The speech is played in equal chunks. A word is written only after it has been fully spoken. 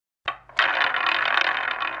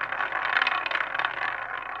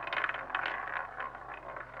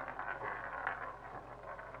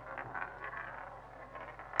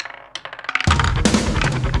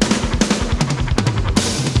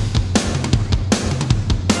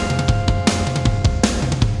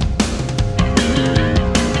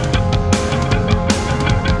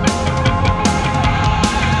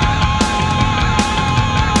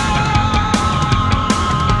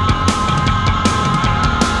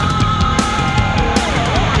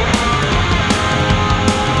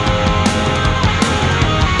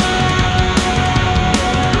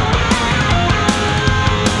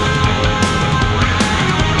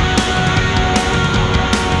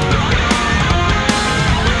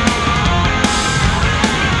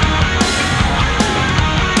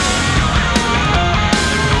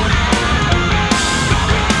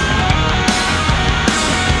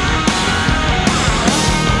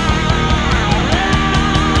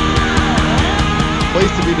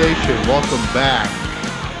Nation? Welcome back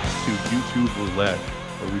to YouTube Roulette,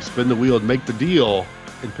 where we spin the wheel and make the deal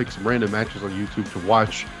and pick some random matches on YouTube to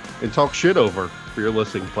watch and talk shit over for your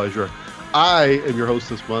listening pleasure. I am your host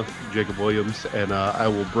this month, Jacob Williams, and I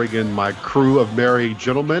will bring in my crew of merry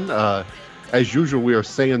gentlemen. As usual, we are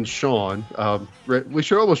saying Sean. We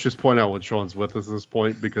should almost just point out when Sean's with us at this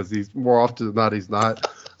point, because he's more often than not, he's not.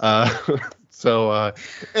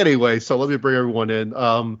 Anyway, so let me bring everyone in.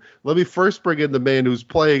 Let me first bring in the man who's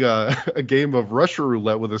playing a game of Russian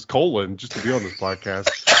roulette with his colon just to be on this podcast,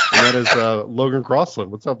 and that is Logan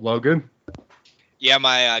Crossland. What's up, Logan? Yeah,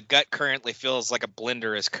 my gut currently feels like a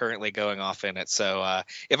blender is currently going off in it. So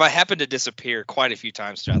if I happen to disappear quite a few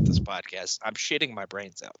times throughout this podcast, I'm shitting my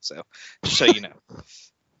brains out. So just so you know.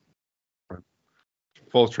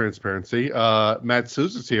 Full transparency. Matt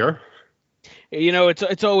Souza's here. You know,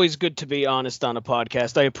 it's always good to be honest on a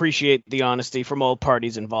podcast. I appreciate the honesty from all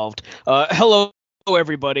parties involved. Hello,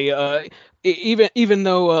 everybody. Even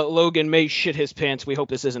though Logan may shit his pants, we hope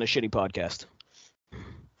this isn't a shitty podcast.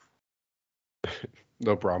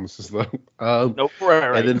 No promises, though. Nope.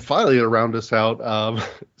 Right. And then finally, to round us out,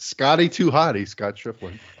 Scotty Too Hottie, Scott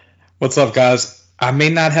Shiflin. What's up, guys? I may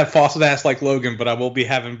not have faucet ass like Logan, but I will be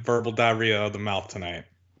having verbal diarrhea of the mouth tonight.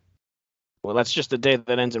 Well, that's just a day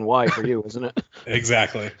that ends in Y for you, isn't it?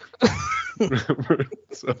 Exactly.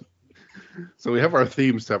 So we have our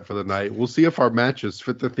theme set for the night. We'll see if our matches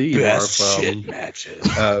fit the theme. Best shit matches.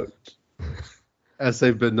 As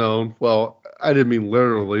they've been known. Well, I didn't mean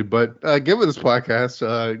literally, but given this podcast,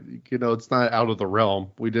 it's not out of the realm.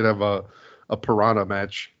 We did have a Piranha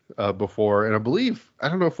match before, and I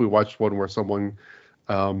don't know if we watched one where someone...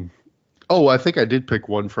 I think I did pick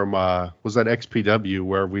one from, was that XPW,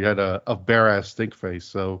 where we had a bare-ass stink face.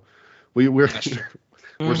 So we're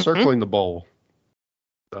circling the bowl.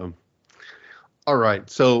 All right,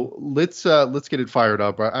 so let's get it fired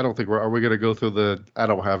up. I don't think are we going to go through I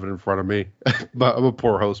don't have it in front of me. But I'm a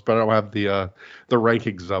poor host, but I don't have the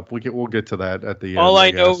rankings up. We'll get to that at the end. All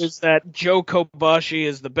I know is that Joe Kobashi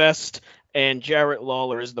is the best and Jarrett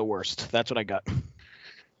Lawler is the worst. That's what I got.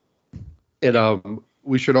 And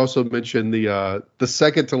we should also mention the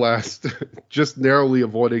second to last, just narrowly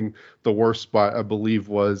avoiding the worst spot, I believe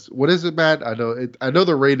was, what is it, Matt? I know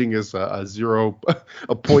the rating is a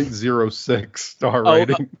 0.06 star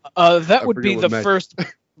rating. That would be the first.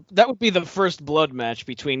 That would be the first blood match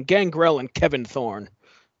between Gangrel and Kevin Thorne.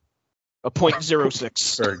 A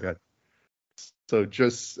 0.06. Very good. So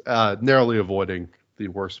just narrowly avoiding the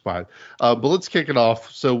worst spot. But let's kick it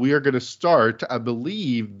off. So we are going to start. I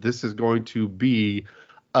believe this is going to be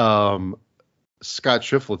Scott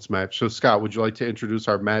Shiflett's match. So Scott, would you like to introduce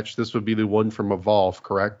our match? This would be the one from Evolve,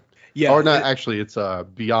 correct? Yeah. Or not, actually, it's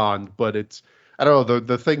Beyond, but it's, I don't know,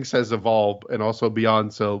 the thing says Evolve and also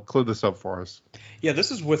Beyond, so clear this up for us. Yeah, this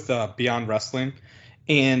is with Beyond Wrestling,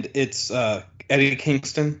 and it's Eddie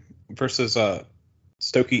Kingston versus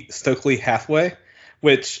Stokely Hathaway,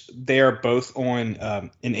 which they are both on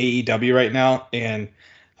in AEW right now, and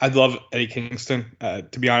I love Eddie Kingston.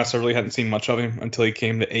 To be honest, I really hadn't seen much of him until he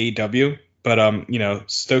came to AEW. But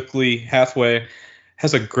Stokely Hathaway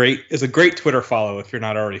is a great Twitter follow if you're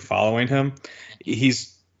not already following him.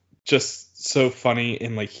 He's just so funny,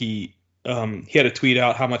 and like he had a tweet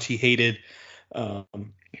out how much he hated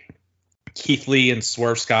Keith Lee and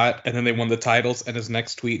Swerve Scott, and then they won the titles, and his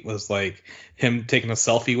next tweet was like him taking a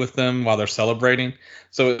selfie with them while they're celebrating.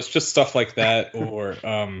 So it's just stuff like that, or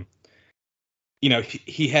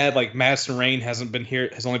he had like Madison Rayne has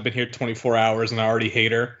only been here 24 hours and I already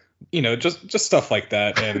hate her. Just stuff like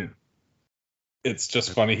that, and it's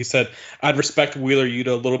just funny. He said, "I'd respect Wheeler Yuta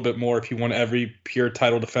a little bit more if he won every pure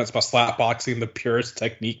title defense by slapboxing, the purest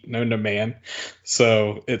technique known to man."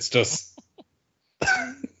 So it's just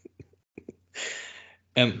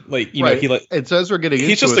and it says we're getting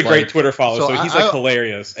he's just a great Twitter follower, so he's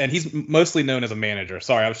hilarious, and he's mostly known as a manager.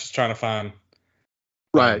 Sorry, I was just trying to find.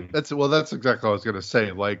 Right. That's exactly what I was going to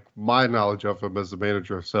say. Like, my knowledge of him as a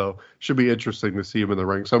manager, so should be interesting to see him in the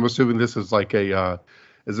ring. So I'm assuming this is like is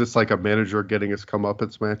this like a manager getting his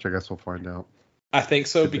comeuppance match? I guess we'll find out. I think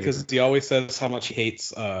so, because he always says how much he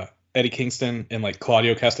hates Eddie Kingston and like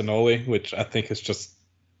Claudio Castagnoli, which I think is just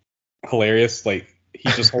hilarious. Like, he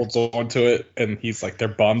just holds on to it, and he's like, they're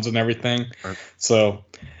bums and everything. Right. So,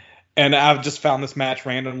 and I've just found this match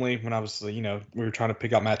randomly when I was, we were trying to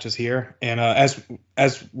pick out matches here. And as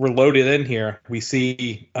we're loaded in here, we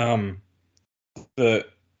see the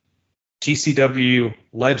GCW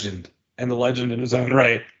legend, and the legend in his own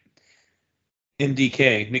right,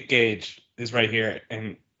 MDK, Nick Gage, is right here.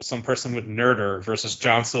 And some person with Nerder versus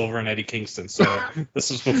John Silver and Eddie Kingston. So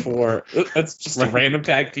this was before. That's just a random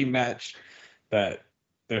tag team match that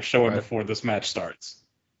they're showing Right. before this match starts.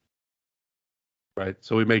 Right.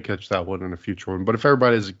 So we may catch that one in a future one. But if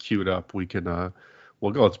everybody is queued up, we can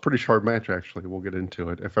we'll go. It's a pretty short match actually. We'll get into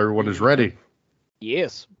it. If everyone is ready.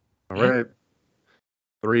 Yes. All right.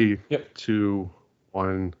 3, Yep. 2,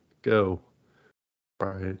 1, go.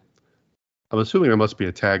 Right. I'm assuming there must be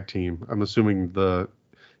a tag team. I'm assuming the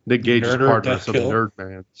Nick Gage's Nerder partner Death is some Kill. nerd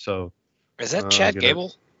man. So Is that I Chad get it.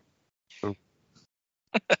 Gable? Hmm.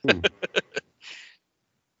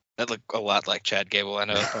 That looked a lot like Chad Gable. I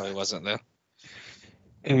know it probably wasn't though.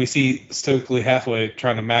 And we see Stokely Hathaway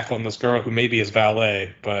trying to mack on this girl who may be his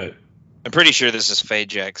valet, but I'm pretty sure this is Faye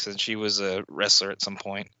Jackson. She was a wrestler at some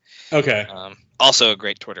point. okay. Also a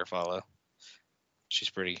great Twitter follow. She's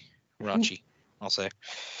pretty raunchy, I'll say.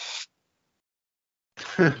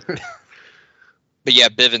 But yeah,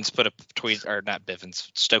 Bivens put a tweet, or not Bivens,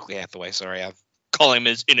 Stokely Hathaway. Sorry, I'm calling him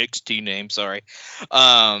his NXT name. Sorry.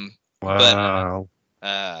 Wow.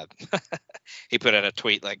 He put out a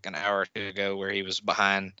tweet like an hour or two ago where he was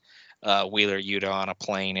behind Wheeler Yuta on a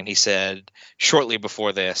plane, and he said, shortly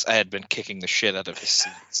before this, I had been kicking the shit out of his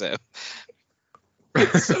seat. So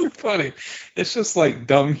It's so funny. It's just like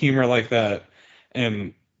dumb humor like that.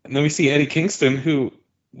 And then we see Eddie Kingston, who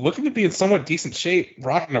looking to be in somewhat decent shape,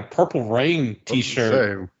 rocking a Purple Rain t-shirt.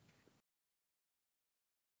 Same.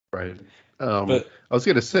 Right. But I was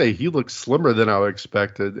gonna say he looks slimmer than I would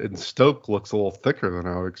expected, and Stoke looks a little thicker than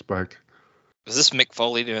I would expect. was this Mick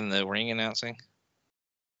Foley doing the ring announcing?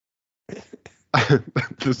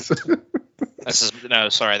 This- This is no,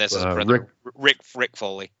 sorry, that's his brother, Rick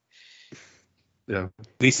Foley. yeah, at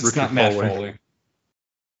least it's Ricky not Matt Foley. Foley.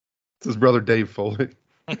 it's his brother Dave Foley.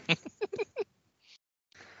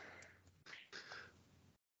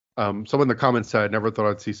 Someone in the comments said, I never thought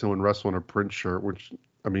I'd see someone wrestle in a Prince shirt, which,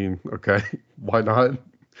 I mean, okay, why not?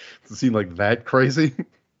 Does it seem like that crazy?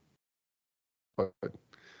 But,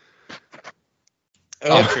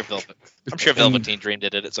 I'm sure Velveteen Dream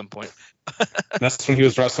did it at some point. That's when he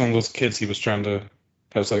was wrestling those kids he was trying to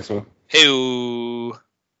have sex with. Who?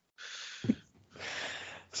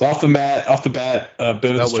 So off the bat,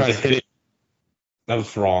 Bivens was- trying to hit it. That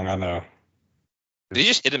was wrong, I know. Did he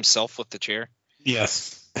just hit himself with the chair?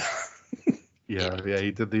 Yes. yeah,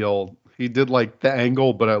 he did like the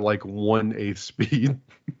angle, but at like 1/8 speed.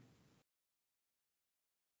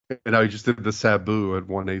 And now he just did the Sabu at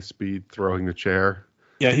 1/8 speed, throwing the chair.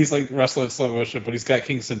 Yeah, he's like wrestling in slow motion, but he's got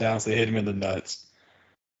Kingston down, so they hit him in the nuts.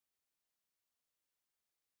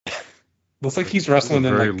 Looks like he's wrestling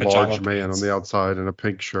He's a in very like pajama large man pants. on the outside in a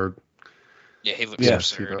pink shirt. Yeah, he looks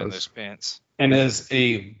Yes, he absurd in does. those pants. And as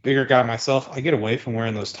a bigger guy myself, I get away from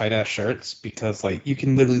wearing those tight ass shirts because like you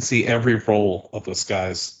can literally see every roll of this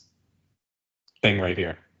guy's thing right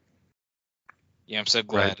here. Yeah, I'm so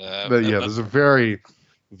glad. But yeah, there's a very,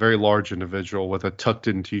 very large individual with a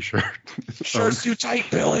tucked-in T-shirt. Shirts too tight,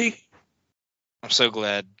 Billy. I'm so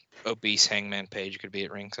glad obese Hangman Page could be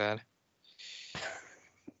at ringside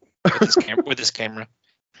with his camera.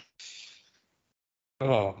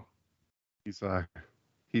 Oh,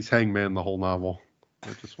 He's Hangman the whole novel.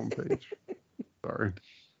 Not just one page. Sorry,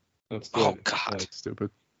 that's good. Oh God. that's stupid.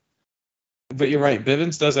 But you're right.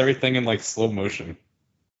 Bivens does everything in like slow motion.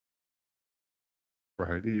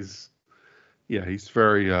 Right, he's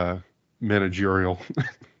very managerial.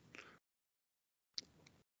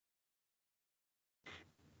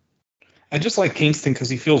 I just like Kingston because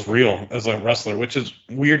he feels real as a wrestler, which is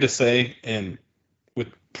weird to say in with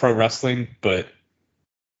pro wrestling, but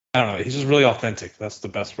I don't know. He's just really authentic. That's the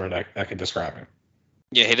best word I can describe him.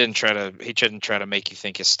 Yeah, he shouldn't try to make you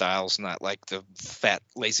think his style's not like the fat,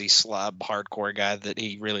 lazy slob hardcore guy that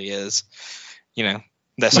he really is. You know,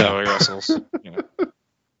 that's how he wrestles. You know.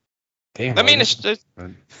 Damn. I mean, Logan. it's just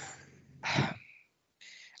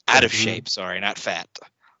out of shape. Sorry, not fat.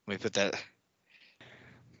 Let me put that.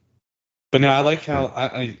 But no, I like how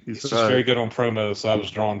he's He's just very good on promos, so I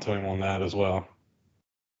was drawn to him on that as well.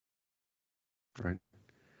 Right.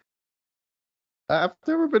 I've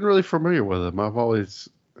never been really familiar with him.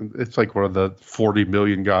 It's like one of the 40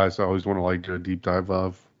 million guys I always want to like do a deep dive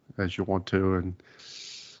of as you want to, and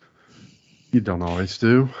you don't always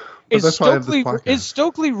do. But Is that's why I have this Stokely, podcast. is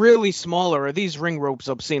Stokely really small, or are these ring ropes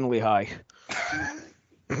obscenely high?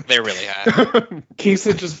 They're really high.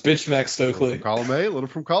 Kingston just bitch back Little Stokely. from column A, little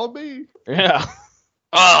from column B. Yeah.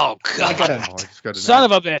 Oh I God. got Oh, an I just got an Son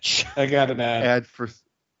of a bitch. ad. ad for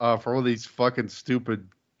one of these fucking stupid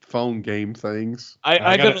phone game things. I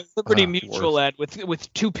I got got a Liberty Ah, Mutual worse. ad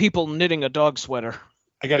with two people knitting a dog sweater.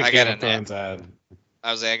 I got a I Game got of an Thrones ad.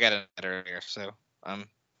 I got it earlier, so I'm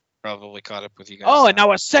probably caught up with you guys. Oh, and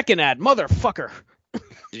now a second ad, motherfucker.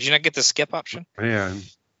 Did you not get the skip option? Man,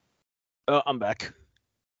 I'm back.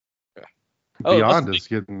 Oh, Beyond must is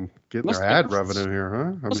getting must their have ad been- revenue here,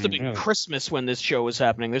 huh? Must have been yeah. Christmas when this show was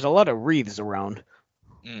happening. There's a lot of wreaths around.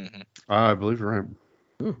 Mhm. I believe you're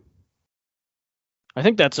right. I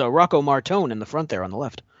think that's Rocco Martone in the front there on the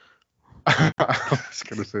left. I was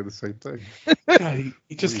gonna say the same thing. God,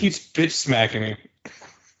 he just keeps bitch smacking me.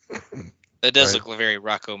 That does Right. look very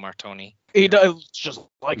Rocco Martoni. He does just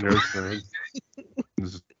like.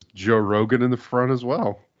 There's Joe Rogan in the front as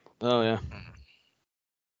well. Oh yeah.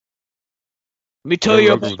 Let me tell Joe you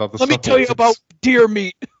Rogan about. without the Let me tell you supplements. about deer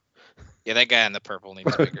meat. Yeah, that guy in the purple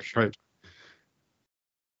needs a bigger shirt. Right.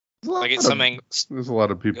 There's a Like at lot some of- angles, There's a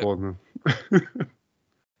lot of people in the.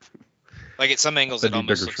 like at some angles, They it need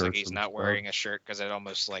almost bigger looks like shirts he's and not stuff. wearing a shirt because it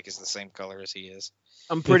almost like is the same color as he is.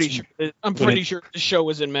 I'm pretty It's- sure. I'm when pretty it- sure the show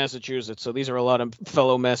was in Massachusetts, so these are a lot of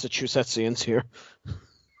fellow Massachusettsians here.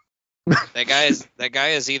 That guy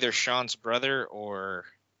is either Sean's brother or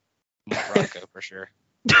Rocco for sure.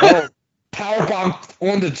 Oh,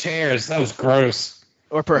 powerbomb on the chairs. That was gross.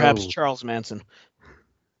 Or perhaps Oh. Charles Manson.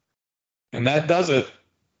 And that does it.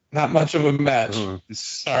 Not much of a match. Uh,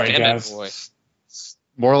 Sorry, Damn it, guys. boy.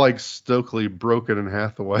 More like Stokely broken in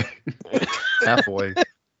Hathaway. Halfway.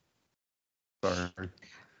 Sorry.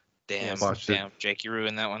 Damn, Watched it. damn, Jake, you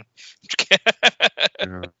ruined that one.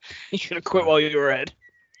 Yeah. You should have quit while you were ahead.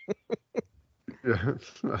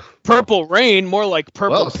 Yeah. Purple Rain, more like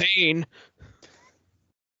Purple Well, Pain.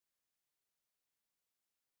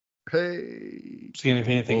 Hey. Seeing if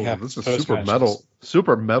anything Oh, happens. this is post-matches.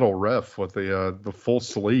 super metal ref with the full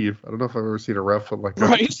sleeve. I don't know if I've ever seen a ref with like a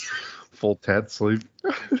Right. full tat sleeve.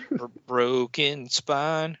 Broken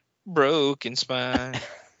spine, broken spine.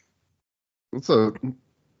 It's a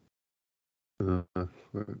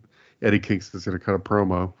Eddie Kingston's gonna cut a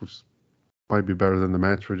promo, which might be better than the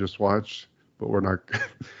match we just watched, but we're not.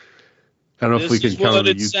 I don't know if we This can is counter what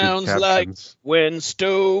the it YouTube sounds like. captions. When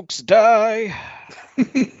Stokes die.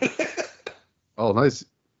 Oh, nice!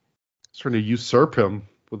 He's trying to usurp him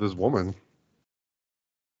with his woman.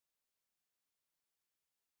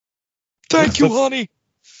 Thank you, honey.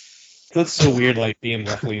 That's so weird, like being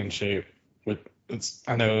roughly in shape. But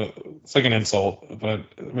I know it's like an insult, but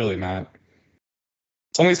really not.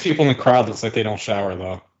 Some of these people in the crowd looks like they don't shower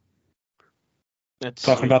though. That's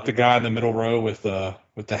Talking about the guy in the middle row with the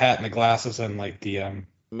hat and the glasses and like the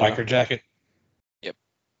biker jacket.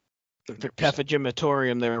 The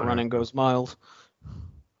cafegimatorium they're running goes mild.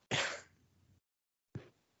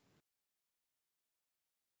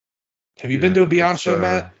 Have you been to a Beyond it's, show,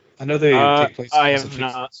 Matt? I know they take place. in I have Massachusetts.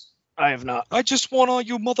 not. I have not. I just want all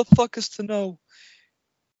you motherfuckers to know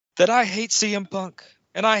that I hate CM Punk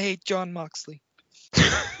and I hate John Moxley.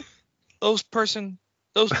 Those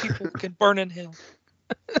people can burn in hell.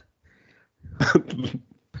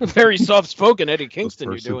 Very soft-spoken Eddie Kingston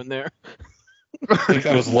you're person. doing there. I think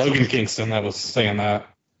that was Logan Kingston that was saying that.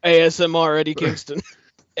 ASMR Eddie Kingston.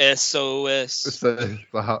 SOS. It's the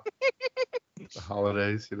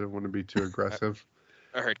holidays. You don't want to be too aggressive.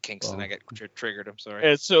 I heard Kingston. Oh. I got triggered. I'm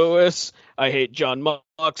sorry. SOS. I hate John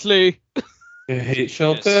Moxley. I hate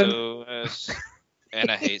Shelton. SOS. And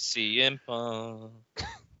I hate CM Punk.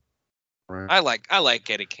 Right. I like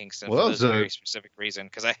Eddie Kingston Well, for that this was a- very specific reason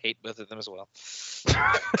because I hate both of them as well.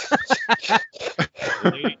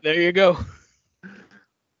 There you go.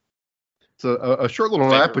 So a short little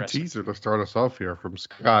Favorite appetizer to start us off here from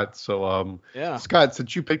Scott. So Yeah. Scott,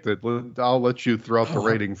 since you picked it, I'll let you throw out the Oh.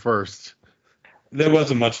 rating first. There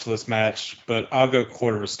wasn't much to this match, but I'll go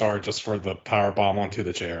quarter star just for the power bomb onto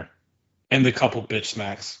the chair and the couple bitch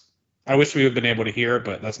smacks. I wish we would have been able to hear it,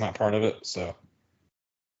 but that's not part of it. So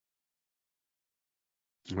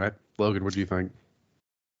All right, Logan, what do you think?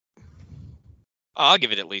 I'll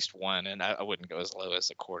give it at least one, and I wouldn't go as low as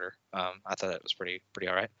a quarter. I thought it was pretty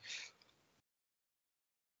all right.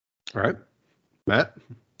 All right, Matt.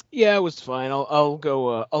 Yeah, it was fine. I'll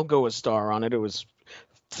go a star on it. It was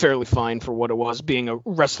fairly fine for what it was, being a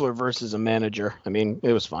wrestler versus a manager. I mean,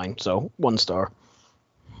 it was fine. So 1 star.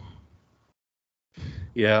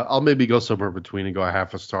 Yeah, I'll maybe go somewhere between and go a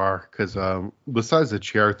half a star because besides the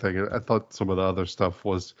chair thing, I thought some of the other stuff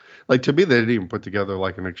was like, to me, they didn't even put together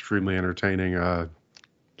like an extremely entertaining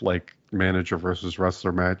like manager versus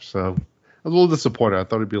wrestler match. So I was a little disappointed. I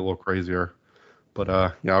thought it'd be a little crazier, but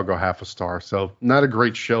yeah, I'll go half a star. So not a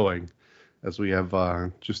great showing, as we have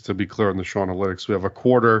just to be clear on the Sean Analytics, we have a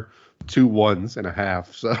quarter, 2 1s, and a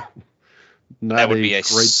half. So not That would a be a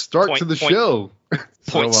great start to the show.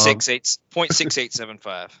 So,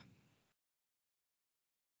 0.6875.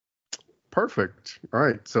 Perfect. All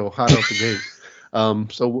right. So hot out the gate.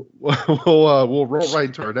 So we'll roll right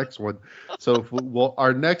into our next one. So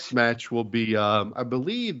our next match will be, I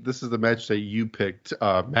believe this is the match that you picked,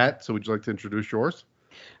 Matt. So would you like to introduce yours?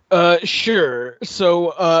 Sure.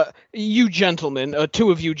 So, you gentlemen,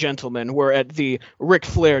 two of you gentlemen were at the Ric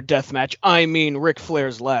Flair death match. I mean, Ric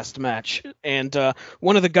Flair's last match. And,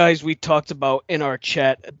 one of the guys we talked about in our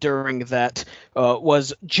chat during that,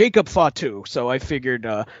 was Jacob Fatu. So I figured,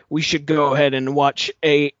 we should go ahead and watch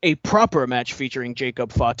a proper match featuring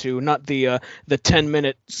Jacob Fatu, not the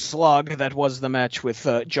 10-minute slog that was the match with,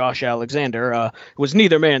 Josh Alexander. It was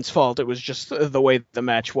neither man's fault. It was just the way the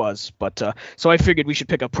match was. But, so I figured we should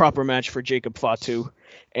pick a proper match for Jacob Fatu.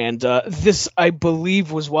 And this, I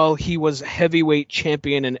believe, was while he was heavyweight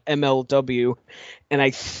champion in MLW. And I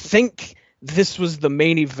think this was the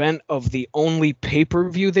main event of the only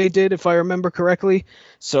pay-per-view they did, if I remember correctly.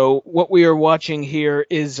 So what we are watching here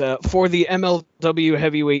is for the MLW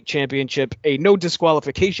Heavyweight Championship, a no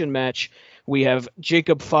disqualification match. We have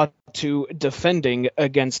Jacob Fatu defending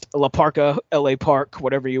against La Parka, LA Park,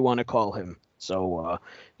 whatever you want to call him. So,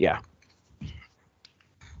 yeah.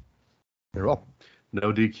 Very well.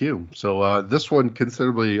 No DQ. So this one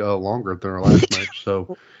considerably longer than our last match.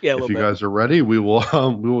 So Yeah, if you guys are ready, we will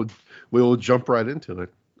jump right into it.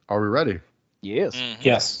 Are we ready? Yes. Mm-hmm.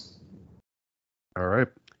 Yes. All right.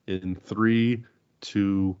 In 3,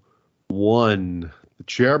 2, 1. The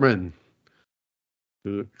chairman.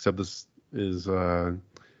 Except this is who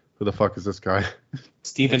the fuck is this guy?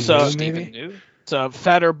 Stephen So- New, Stephen maybe? New? It's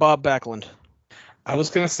fatter Bob Backlund. I was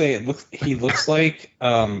gonna say he looks like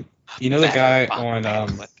you know the guy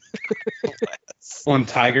on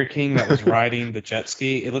Tiger King that was riding the jet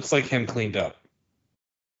ski? It looks like him cleaned up.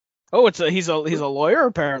 Oh, he's a lawyer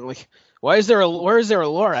apparently. Where is there a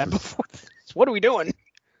lawyer at before this? What are we doing?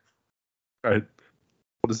 All right.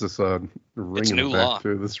 What is this ring in new the back law.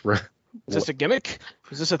 to this? Is this a gimmick?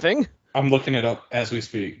 Is this a thing? I'm looking it up as we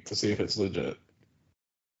speak to see if it's legit.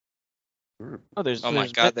 Oh, there's Oh my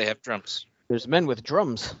there's God, men, they have drums. there's men with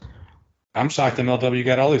drums. I'm shocked MLW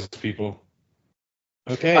got all these people.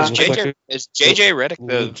 Okay, Is looks like Is JJ a Reddick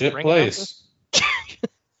the legit ring place.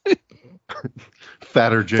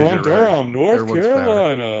 Fatter JJ From Reddick. Durham, North Everyone's fatter.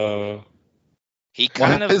 Carolina. He Why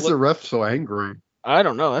kind of is the ref so angry? I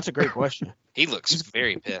don't know. That's a great question. he looks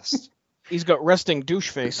very pissed. He's got resting douche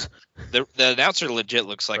face. The announcer legit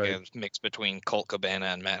looks like Right. a mix between Colt Cabana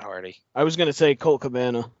and Matt Hardy. I was gonna say Colt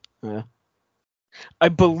Cabana. Yeah. I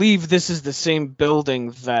believe this is the same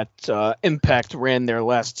building that Impact ran their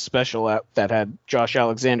last special at that had Josh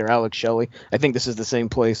Alexander, Alex Shelley. I think this is the same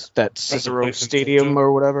place, that Cicero place in Stadium Georgia?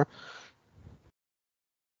 or whatever.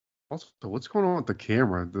 Also, what's going on with the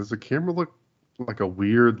camera? Does the camera look like a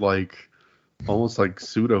weird, almost like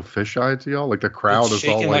pseudo fisheye to y'all? Like the crowd It's is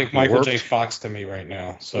all shaking like Michael warped? J. Fox to me right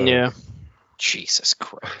now. So Yeah. Jesus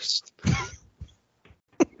Christ.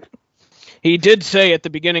 He did say at the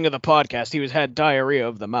beginning of the podcast he had diarrhea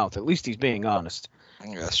of the mouth. At least he's being honest.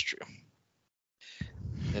 That's true.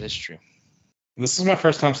 That is true. this is my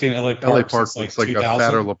first time seeing LA Park. LA Park since, looks like a 2000.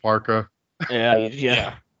 fatter La Parka.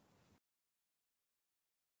 Yeah.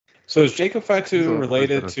 So is Jacob He's Fatu a-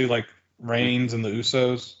 related to Reigns and the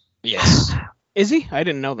Usos? Yes, Is he? I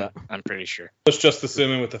didn't know that. I'm pretty sure. Let's just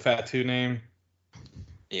assume it with the Fatu name.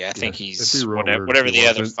 Yeah, I think it'd he's be real weird whatever if he the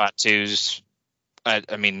other wasn't. Fatus.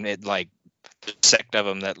 I mean, it like the sect of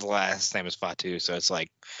them that the last name is Fatu, so it's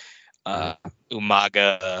like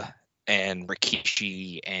Umaga and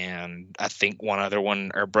Rikishi and I think one other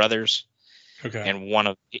one are brothers, Okay.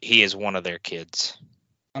 and he is one of their kids.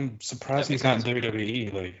 I'm surprised he's not in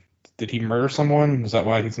WWE. Like, did he murder someone? Is that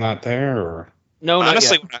why he's not there? Or No, not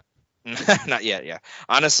Honestly, yet. not yet. Yeah,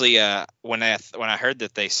 honestly, when I heard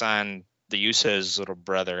that they signed the Usos' little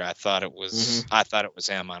brother, I thought it was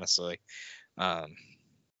him. Honestly,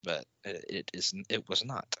 but it was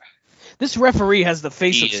not. This referee has the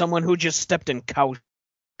face He of is- someone who just stepped in cow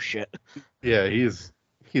shit. Yeah, he's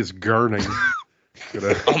gurning.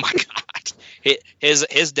 Gonna- Oh my God,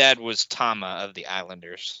 his dad was Tama of the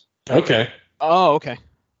Islanders. okay. Oh, okay.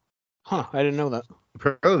 Huh, I didn't know that.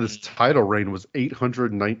 Apparently, this title reign was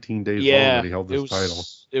 819 days long Yeah, that he held this title.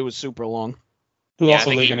 it was super long. Who Yeah, I else are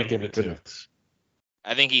think they he- going to give it to? Goodness.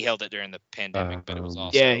 I think he held it during the pandemic, but it was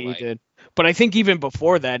also Yeah, he like, did. But I think even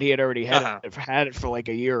before that, he had already Uh-huh. had it for like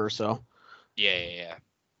a year or so. Yeah.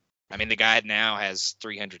 I mean, the guy now has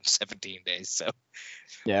 317 days, so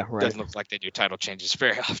Yeah, it right. doesn't look like they do title changes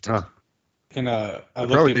very often. Huh. And I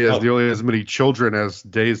Probably looked he has at nearly as many children as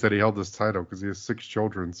days that he held this title because he has 6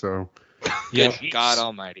 children. So Yep. Good God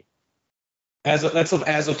Almighty. As of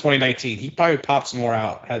 2019, he probably popped some more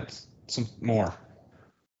out. Had some more.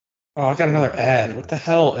 Oh, I got another ad. What the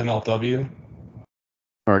hell, MLW?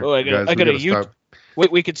 All right, Oh, I guys, got we a gotta YouTube. stop.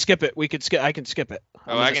 Wait, we could skip it. I can skip it.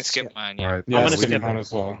 Oh, I can skip mine. Yeah. All right, Yeah, I'm gonna skip skip mine it.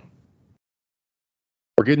 as well.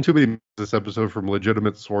 we're getting too many this episode from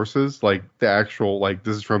legitimate sources, like the actual, like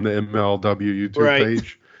this is from the MLW YouTube Right.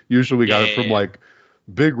 page. Usually we got it from Yeah. like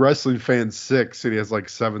Big Wrestling Fan 6, and he has like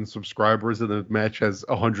 7 subscribers, and the match has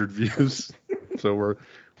 100 views. So we're a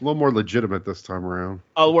little more legitimate this time around.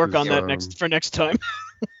 I'll work Because, on that next time.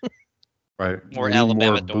 Right. More We need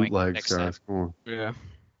Alabama more doink bootlegs, next guys. Come Yeah.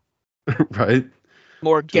 on. Right?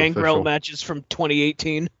 More Too Gangrel official. matches from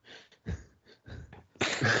 2018.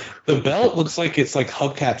 The belt looks like it's like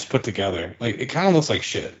hubcaps put together. Like it kind of looks like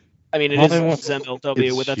shit. I mean, it Well, is they want- MLW.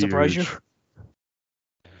 It's Would that surprise you? huge.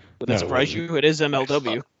 Would that No, it surprise you? It is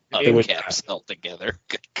MLW. They would- Caps held together.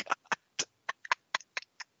 Good God.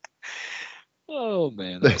 Oh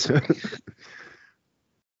man. That's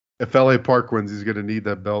If LA Park wins, he's going to need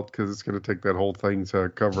that belt because it's going to take that whole thing to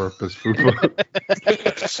cover up his fupa.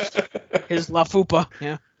 His La Fupa.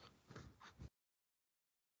 Yeah.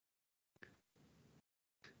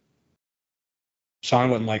 Sean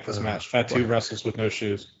wouldn't like this match. Fatu wrestles with no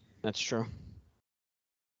shoes. That's true.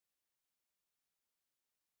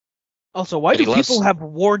 Also, why But do he loves- people have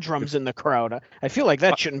war drums in the crowd? I feel like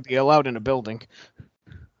that shouldn't be allowed in a building.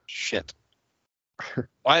 shit.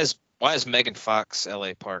 Why is Megan Fox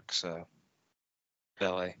LA Park's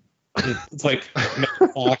ballet? It's like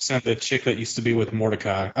Megan Fox and the chick that used to be with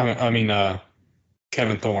Mordecai. I mean,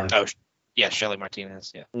 Kevin Thorne. Oh, yeah, Shelly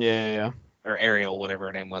Martinez. Yeah, Yeah. or Ariel, whatever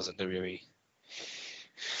her name was in WWE.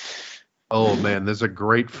 Oh, man, there's a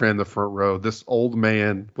great fan in the front row. This old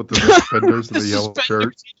man with the suspenders and the yellow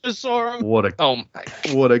shirt. You just saw him. What a Oh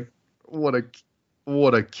my!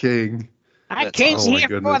 what a king. I That's came Oh my here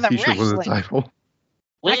for goodness, the he should win the wrestling. title.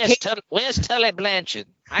 Where's Tully Blanchard?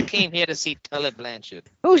 I came here to see Tully Blanchard.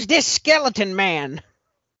 Who's this skeleton man?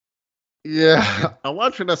 Yeah, I'm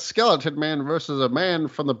watching a skeleton man versus a man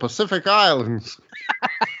from the Pacific Islands.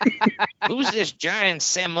 Who's this giant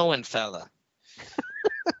Samoan fella?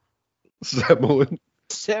 Samoan.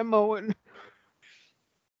 Samoan.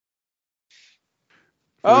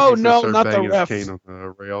 Oh He's gonna no, start not the banging his ref. cane on the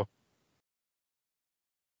rail.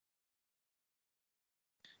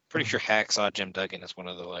 Pretty sure Hacksaw Jim Duggan is one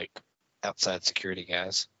of the like outside security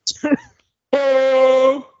guys.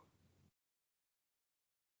 Oh!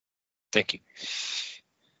 Thank you.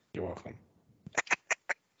 You're welcome.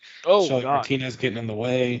 Oh Shelly god. Martinez getting in the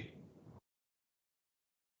way.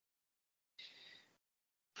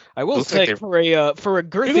 I will Looks like say they're- for a Who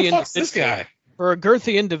girthy the fuck's this guy? for a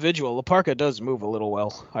girthy individual, Laparca does move a little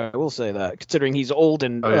well. I will say that, considering he's old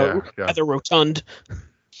and Oh, yeah. rather rotund.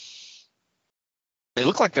 They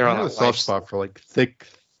look like they're I on have a a soft life. spot for like thick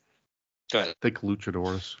Go ahead.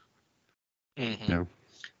 luchadors. Mhm. Yeah.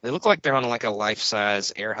 They look like they're on like a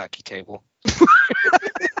life-size air hockey table.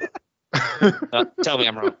 Tell me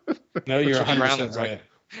I'm wrong. No, you're Which is 100% around, right.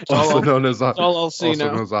 Also known as a, That's all I'll see also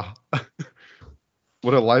now. known as a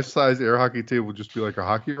would a life-size air hockey table just be like a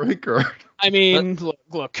hockey rink, or I mean, look.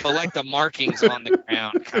 But like the markings on the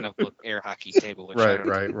ground kind of look air hockey table. Which I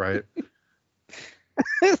don't- right.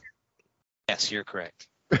 Yes, you're correct.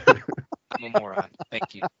 I'm a moron.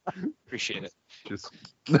 Thank you. Appreciate it. Just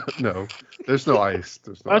no. There's no ice.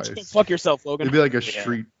 There's no Why don't you go ice. fuck yourself, It'd Logan? be like a Yeah.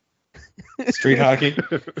 street. Street hockey.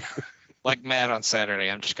 Like Matt on Saturday,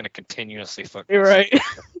 I'm just gonna continuously fuck. You're myself right. the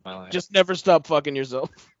rest of my life. Just never stop fucking yourself.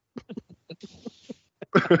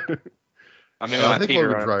 I mean, I my think Peter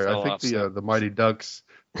Logan's right. fell I think off, so- the Mighty Ducks,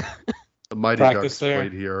 Practice Ducks there.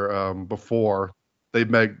 played here before they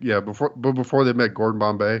met. Yeah, before they met Gordon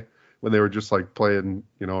Bombay, when they were just like playing,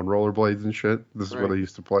 on rollerblades and shit. This is where Right. they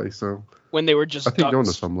used to play. So When they were just I think you know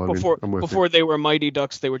ducks. some, Logan. Before I'm with you. before they were Mighty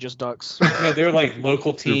Ducks, they were just ducks. Yeah, they're like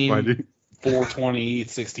local You're team Mighty.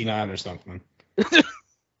 420-69 or something.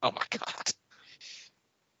 Oh my god.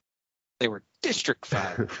 They were District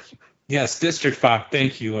 5. Yes, District 5.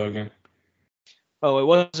 Thank you, Logan. Oh, it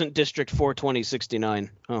wasn't District 42069.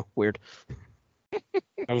 Oh, weird.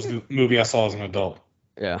 That was the movie I saw as an adult.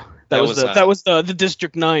 Yeah, That was, that was the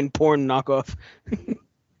District 9 porn knockoff.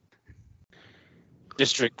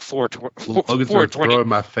 District 420. Logan's gonna throw in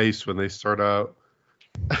my face when they start out.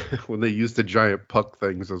 When they use the giant puck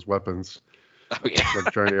things as weapons, Oh yeah.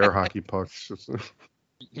 like giant air hockey pucks.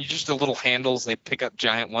 You just the little handles. They pick up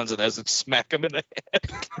giant ones and as it smack them in the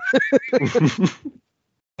head.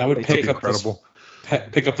 I would It's pick up this incredible.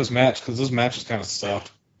 pick up this match because this match is kind of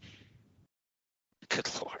stuffed. Good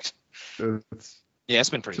lord. It's Yeah, it's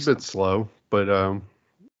been pretty. it's a bit slow, but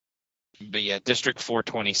But yeah, District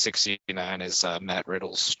 42069 is Matt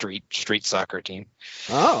Riddle's street soccer team.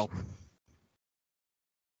 Oh,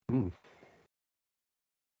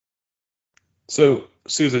 So,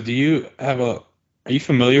 Sousa, are you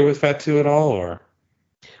familiar with Fatu at all, or?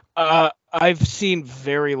 I've seen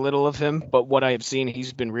very little of him, but what I have seen,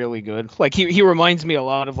 he's been really good. Like he reminds me a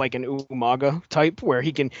lot of like an Umaga type, where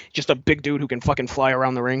he can just a big dude who can fucking fly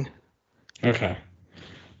around the ring. Okay.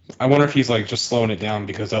 I wonder if he's like just slowing it down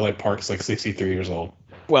because LA Park's like 63 years old.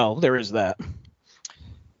 Well, there is that.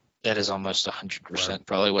 That is almost 100%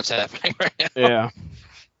 probably what's happening right now. Yeah.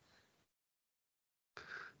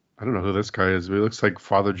 I don't know who this guy is, but he looks like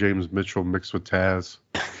Father James Mitchell mixed with Taz.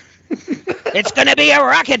 It's gonna be a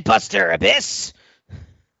rocket buster, Abyss.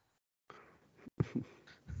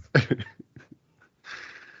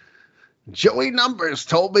 Joey Numbers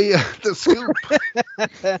told me the scoop.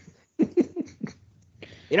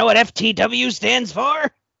 You know what FTW stands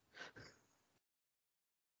for?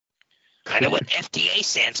 I know what FDA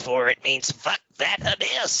stands for. It means fuck that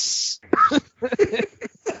Abyss.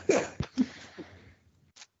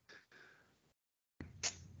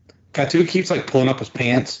 Fatu keeps like pulling up his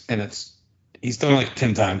pants, and he's done it like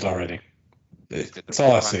 10 times already. That's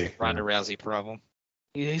all I see. Ronda Rousey problem.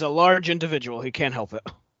 He's a large individual. He can't help it.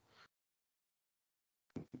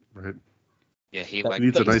 Right. Yeah, he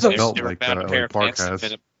needs a nice belt never like found a pair of Park pants that has.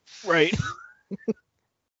 fit him. Right.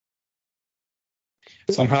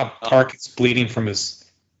 Somehow Park is bleeding from his.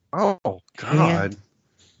 Oh God!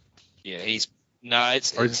 Yeah, it's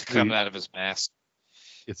coming out of his mask.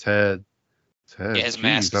 It's head. Yeah, his Jeez,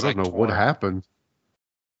 mask I is, don't like, know what torn. happened.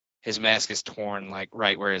 His mask is torn like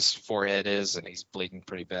right where his forehead is, and he's bleeding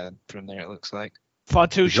pretty bad from there. It looks like.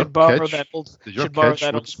 Fatu Did y'all should borrow catch- that old. did y'all Should borrow catch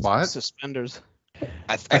that what old spot? suspenders.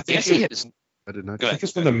 I think guess he hit his. I did not. Go I ahead. think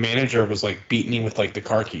it's when the manager was like beating him with like the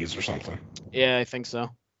car keys or something. Yeah, I think so.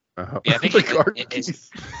 Yeah, I think the he- car it-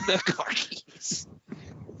 keys. The car keys.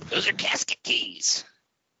 Those are casket keys.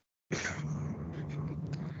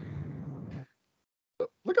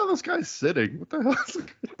 Look how this guy's sitting. What the hell?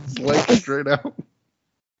 His legs straight out.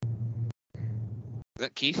 Is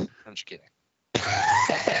that Keith? I'm just kidding.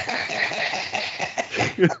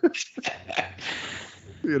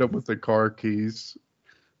 Hit him with the car keys.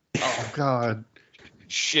 Oh God.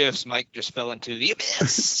 Shifts. Mike just fell into the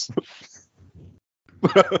abyss.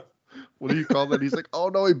 What do you call that? He's like, oh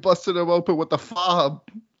no, he busted him open with the fob.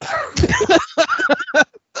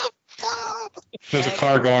 There's a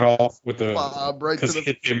car going off with the Fob right to because he the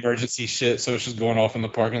hit the emergency shit, so it's just going off in the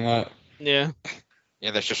parking lot. Yeah.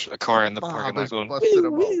 Yeah, there's just a car in the fob parking lot is going. busted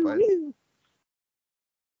him open.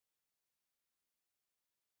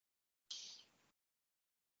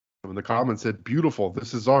 And the comments said, beautiful,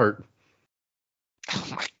 this is art. Oh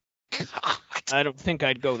my god! I don't think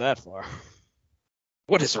I'd go that far.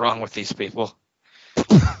 What is wrong with these people?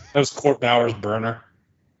 That was Court Bauer's burner.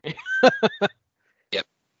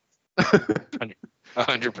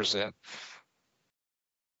 100%.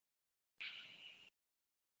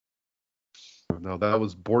 No, that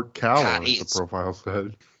was Bort Cower, God, as he the is- profile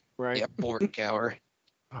said. Right. Yep, Bort Gower.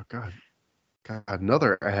 Oh God. God,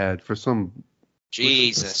 another ad for some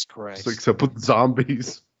Jesus Christ. except with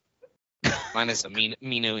zombies. Mine is a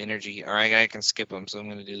Mino Energy. All right, I can skip them, so I'm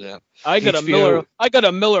going to do that. I got a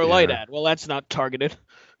HBO Miller Lite Yeah. ad. Well, that's not targeted.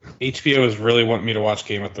 HBO is really wanting me to watch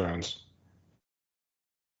Game of Thrones.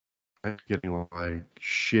 I'm getting like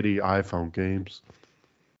shitty iPhone games.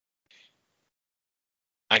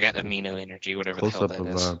 I got Amino Energy, whatever Close the hell up that of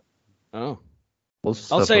is. Oh.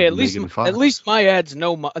 close I'll up say of at least Megan Fox. at least my ads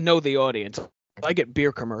know the audience. I get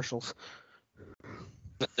beer commercials.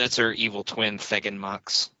 That's her evil twin, Fegan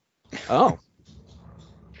Mox. Oh.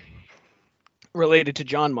 Related to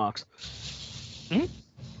John Mox.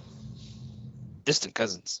 Distant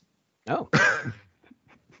cousins. Oh.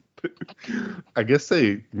 I guess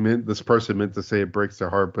this person meant to say it breaks their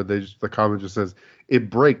heart, but the comment just says it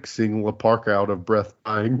breaks seeing La Parka out of breath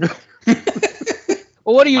dying.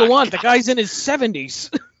 Well, what do you My want? The guy's in his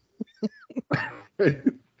 70s.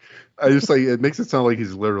 I just like it makes it sound like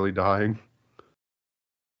he's literally dying.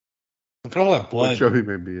 Look at all that What blood show he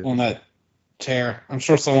may be in. on that chair. I'm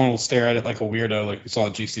sure someone will stare at it like a weirdo, like we saw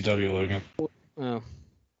at GCW, Logan. Oh.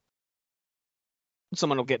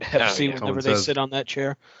 Someone will get Hep C yeah. whenever Someone they says- sit on that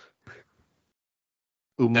chair.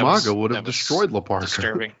 Umaga would have that was destroyed La Parka.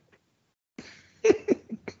 Disturbing.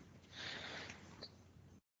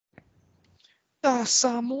 The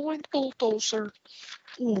Samoan bulldozer.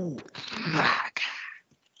 Ooh, my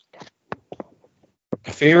God.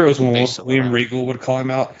 My favorite was when Face William around. Regal would call him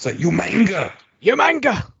out. It's like, you manga! Your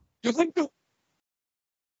manga! You think the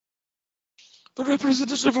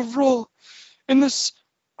representative of Raw in this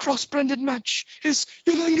cross-branded match is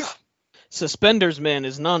Yolanga? Suspenders Man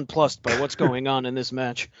is nonplussed by what's going on in this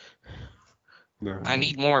match. No. I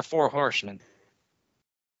need more Four Horsemen.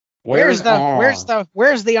 Where's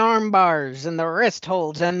the arm bars and the wrist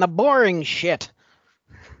holds and the boring shit?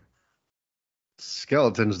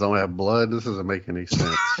 Skeletons don't have blood. This doesn't make any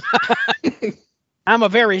sense. I'm a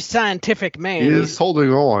very scientific man. He is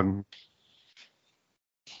holding on.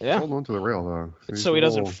 Yeah. Hold on to the rail, though. So he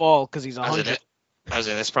doesn't fall because he's 100. I was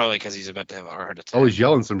saying that's probably because he's about to have a heart attack. Oh, he's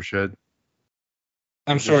yelling some shit.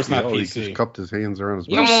 I'm sure it's not He PC. just cupped his hands around his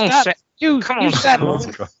You mouth.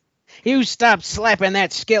 stop, you stop slapping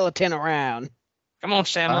that skeleton around. Come on,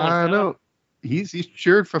 Sam. I know. He's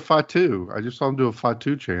cheered for Fatu. I just saw him do a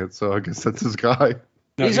Fatu chant, so I guess that's his guy.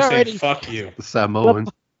 No, He's you're already- saying fuck you. The Samoan.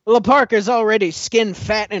 La Parker's already skin,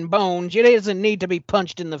 fat, and bones. He doesn't need to be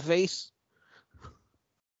punched in the face.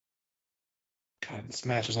 God, this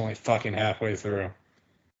match is only fucking halfway through.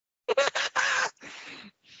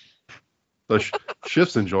 So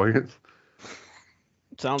Shift's enjoying it.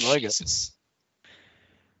 Sounds like it. Jesus.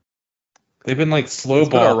 They've been like slow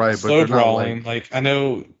been alright, but they're not, brawling. Like I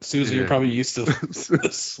know, Susan, you're Yeah. probably used to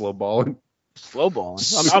this. Slow balling. Slow balling.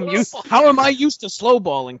 I'm used. How am I used to slow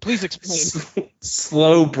balling? Please explain.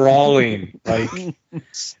 slow brawling. Like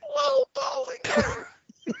Slow balling.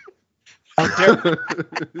 How dare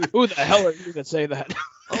Who the hell are you to say that?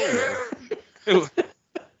 Who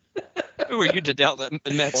are you to doubt that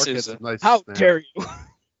Matt Sousa? Nice How snap. dare you?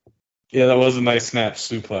 yeah, that was a nice snap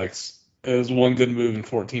suplex. It was one good move in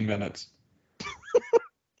 14 minutes.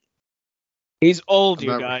 He's old, I'm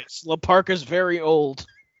you not- guys. La Parker's very old.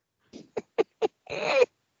 I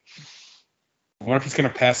wonder if he's gonna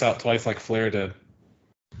pass out twice like Flair did.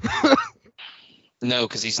 No,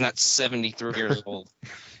 because he's not 73 years old.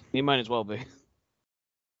 He might as well be.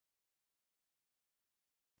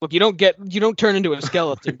 Look, you don't turn into a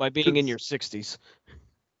skeleton by being in your 60s.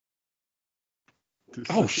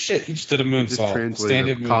 Oh shit, he just did a Just moonsault. translated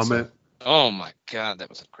Stand-in a moonsault. comment. Oh my god, that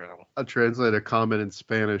was incredible. I translated a comment in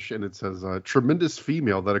Spanish, and it says, "Tremendous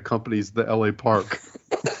female that accompanies the LA Park."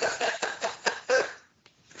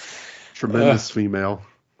 Tremendous female.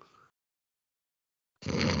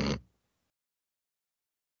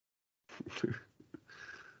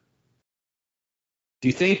 Do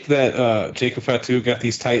you think that Jacob Fatu got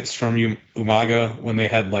these tights from Umaga when they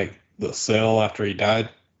had like the sale after he died?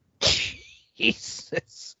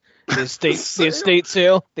 Jesus. The estate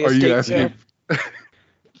sale. The Are you estate sale. asking?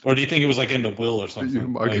 Or do you think it was like in the will or something?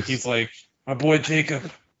 Umaga. Like he's like, my boy Jacob,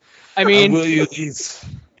 I I mean, will you these.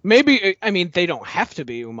 maybe. I mean, they don't have to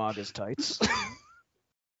be Umaga's tights.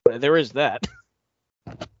 But there is that.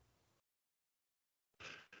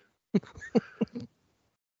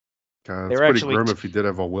 God, They it's were pretty actually grim if he did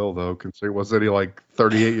have a will, though. Considering wasn't he like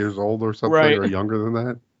 38 years old or something, Right. or younger than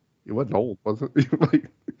that? He wasn't old, wasn't he? Like,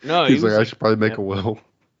 No, he's like, I should probably make yeah. a will.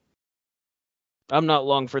 I'm not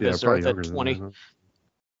long for Yeah, this probably earth younger at than 20. that.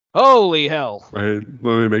 Holy hell. Right.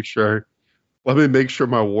 Let me make sure. Let me make sure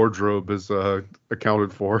my wardrobe is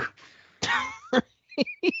accounted for.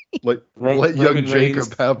 Let Roman young Jacob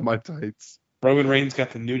Reigns. have my tights. Roman Reigns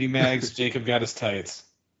got the nudie mags. Jacob got his tights.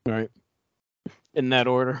 Right. In that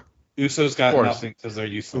order. Usos got Of course. nothing because they're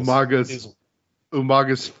useless.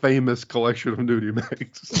 Umaga's famous collection of nudie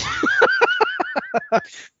mags.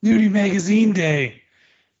 Nudie Magazine Day.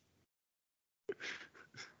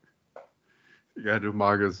 You got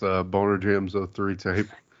Umaga's Boner Jams 03 tape.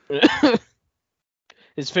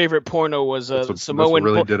 His favorite porno was That's what Samoan.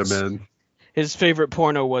 really did him in. His favorite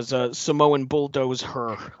porno was Samoan Bulldoze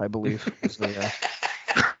Her, I believe. is the,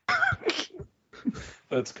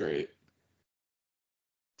 That's great.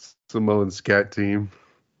 Samoan scat team.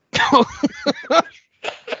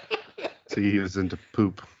 See, he was into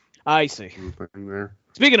poop. I see. Thing there.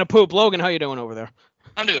 Speaking of poop, Logan, how you doing over there?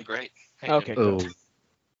 I'm doing great. Hey, Okay. Oh,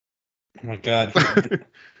 Oh my god.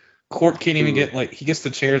 Court can't even get like he gets the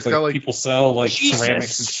chairs Got, like like- people sell like Jesus.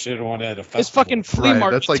 ceramics and shit on at a festival. It's fucking flea right.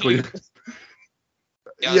 market. That's like when, table.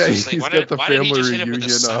 Yeah, I was yeah, gonna he's say, why got did- the why didn't he family just hit it with reunion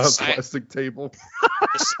the science- plastic table.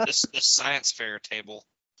 this science fair table.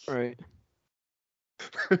 Right.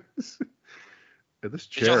 Yeah, this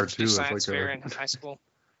Did y'all chair have to too do is science like fair a. in high school?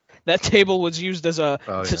 That table was used as Oh, to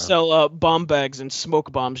yeah. sell bomb bags and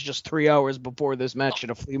smoke bombs just 3 hours before this match at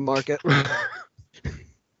a flea market.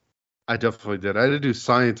 I definitely did. I had to do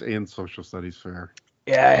science and social studies fair.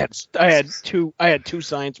 Yeah, I had two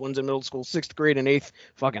science ones in middle school, 6th grade and 8th.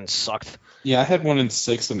 Fucking sucked. Yeah, I had one in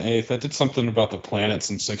 6th and 8th. I did something about the planets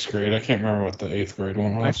in 6th grade. I can't remember what the 8th grade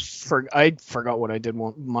one I was. forgot what I did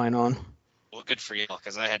mine on. Well, good for you,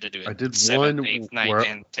 because I had to do it. I did 7th, one 8th, 9th, where-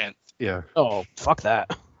 and 10th. Yeah. Oh, fuck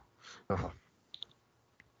that. I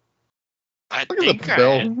Look at think the I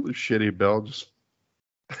bell. had- The shitty bell just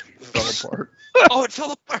fell apart. Oh, it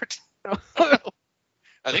fell apart.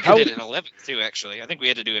 I think How- I did it in 11th too. Actually, I think we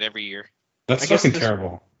had to do it every year. That's I guess fucking this-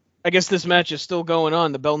 terrible. I guess this match is still going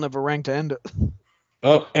on. The bell never rang to end it.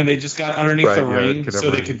 Oh, and they just got underneath Right, the yeah, it ring could so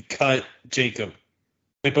never they end. could cut Jacob.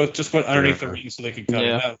 They both just went underneath the Yeah. ring so they could cut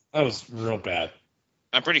Yeah. him. That was real bad.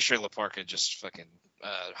 I'm pretty sure Laparca just fucking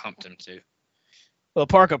humped him too. Well,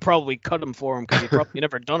 Parker probably cut him for him because he probably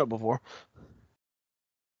never done it before.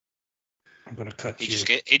 I'm gonna cut He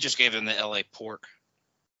you. just gave him the LA pork.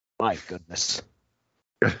 My goodness.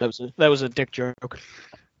 That was a dick joke.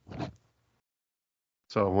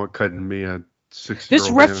 So what cutting me a 6-year-old This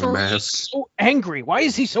man in a referee is mask? so angry. Why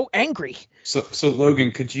is he so angry? So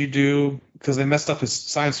Logan, could you do, because they messed up his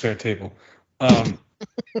science fair table?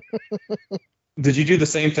 Did you do the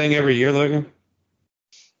same thing every year, Logan?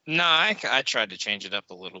 No, I tried to change it up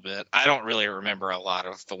a little bit. I don't really remember a lot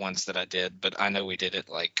of the ones that I did, but I know we did it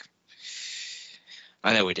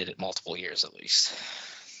multiple years at least.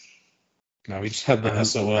 No, we just had the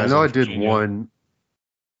SOLs. I know I in did Virginia. one.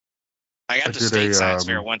 I got I to did state a, science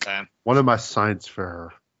fair one time. One of my science fair.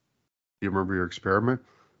 Do you remember your experiment?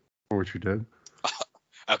 Or what you did?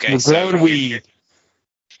 Okay, We're so growing weed.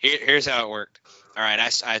 here's how it worked. All right,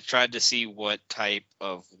 I tried to see what type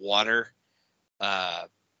of water,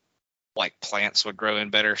 like plants would grow in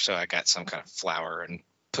better. So I got some kind of flour and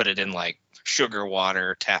put it in like sugar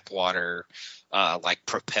water, tap water, like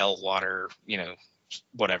Propel water,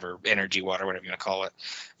 whatever, energy water, whatever you want to call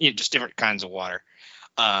it. Just different kinds of water.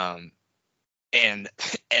 And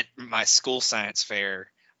at my school science fair,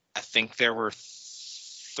 I think there were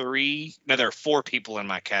 4 people in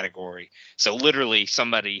my category. So literally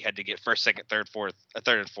somebody had to get first, second, third,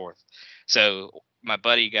 and fourth. So my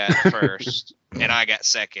buddy got first and I got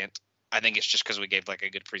second. I think it's just because we gave like a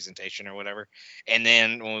good presentation or whatever. And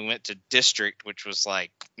then when we went to district, which was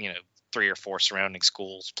like, 3 or 4 surrounding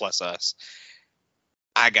schools plus us,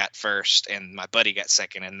 I got first and my buddy got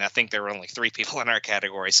second. And I think there were only 3 people in our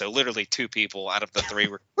category. So literally 2 people out of the 3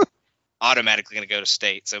 were automatically going to go to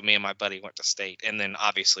state. So me and my buddy went to state. And then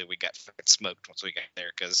obviously we got smoked once we got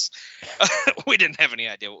there because we didn't have any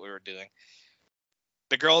idea what we were doing.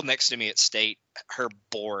 The girl next to me at state, her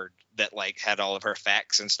board that like had all of her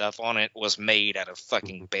facts and stuff on it was made out of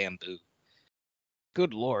fucking bamboo.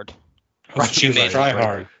 Good lord. She was made a it. try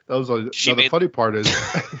hard. That was the made- funny part is,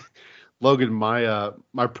 Logan,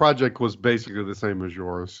 my project was basically the same as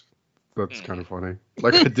yours. That's kind of funny.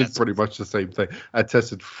 Like I did pretty much the same thing. I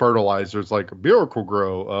tested fertilizers like Miracle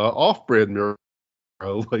Grow, off-brand Miracle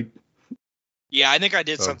Grow, like. Yeah, I think I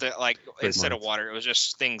did So, something like instead of months. water, it was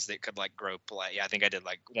just things that could like grow. Yeah, I think I did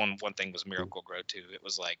like one thing was Miracle Grow too. It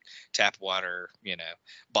was like tap water,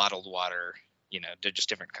 bottled water, they're just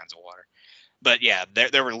different kinds of water. But yeah,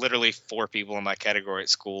 there were literally 4 people in my category at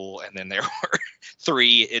school, and then there were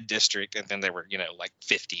 3 in district, and then there were like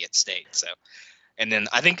 50 at state. So, and then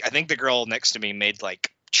I think the girl next to me made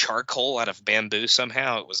like charcoal out of bamboo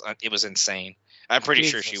somehow. It was insane. I'm pretty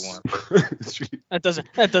sure she Jesus. won.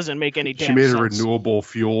 That doesn't make any damn She made a sense. renewable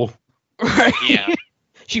fuel. Right. Yeah.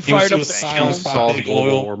 She fired It up was the a kiln. science Solve big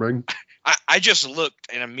global oil. warming. I just looked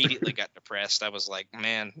and immediately got depressed. I was like,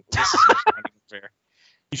 man, this is not even fair.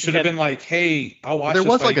 You should have been like, "Hey, I'll watch There this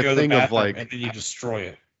was while like you a go to the thing of, bathroom," like- and then you destroy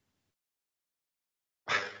it.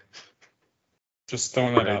 Just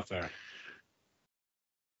throwing that Right. out there.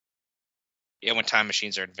 Yeah, when time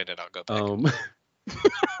machines are invented, I'll go back.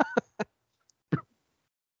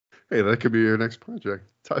 Hey, that could be your next project.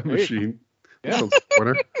 Time There you go. machine. Yeah. Sounds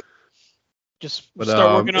winner. Just But,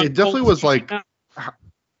 start working on it definitely gold was, fishing like- now.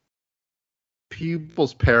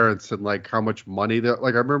 People's parents and like how much money that,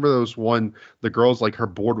 like, I remember there was one, the girl's like her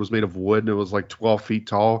board was made of wood and it was like 12 feet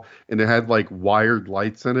tall and it had like wired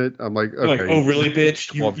lights in it. I'm like, You're like, okay, "Oh, really,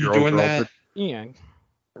 bitch? You 12-year-old doing girl that?" Yeah.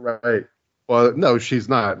 right. Well, no, she's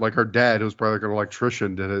not. Like her dad, who's probably like an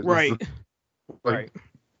electrician, did it. Right. Like, Right.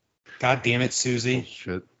 God damn it, Susie.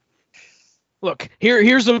 shit. Look,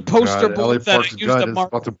 here's a poster God, board LA that Park's I used gut a is mark.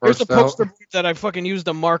 about to Here's a burst out. poster board that I fucking used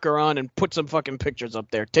a marker on and put some fucking pictures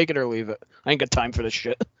up there. Take it or leave it. I ain't got time for this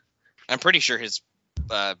shit. I'm pretty sure his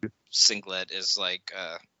singlet is like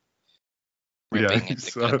Yeah, ripping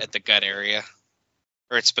at the gut area,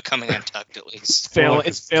 or it's becoming untucked at least. Like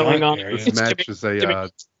It's his failing gut on. area. This It's match is a giving-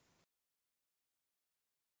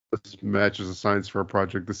 this match is a science fair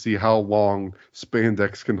project to see how long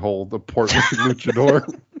spandex can hold a Portland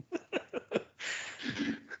luchador.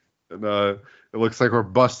 And it looks like we're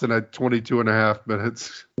busting at 22 and a half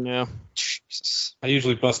minutes. Yeah. Jesus. I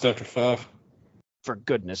usually bust after 5. For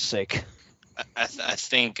goodness sake. I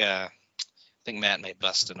think Matt may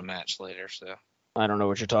bust in a match later, so I don't know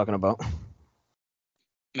what you're talking about.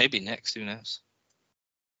 maybe next. Who knows?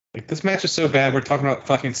 Like, this match is so bad. We're talking about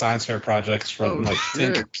fucking science fair projects from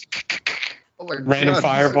shit. Oh my random God.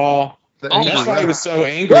 fireball. Oh That's my why he God. was so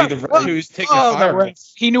angry. The ref who was taking a the fireball. ref.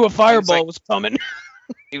 He knew a fireball like- was coming.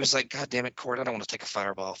 He was like, God damn it, Cord, I don't want to take a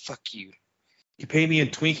fireball. Fuck you. You pay me in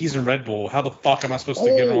Twinkies and Red Bull. How the fuck am I supposed to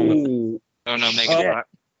get on the Oh no,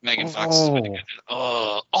 Megan Fox is really good.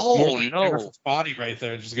 Oh no. Jennifer's body right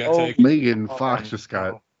there just got Oh, taken. Megan Oh, Fox just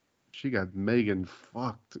no. got. She got Megan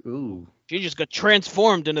fucked. Ooh. She just got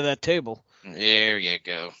transformed into that table. There you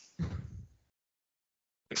go.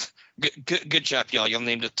 Good job, y'all. Y'all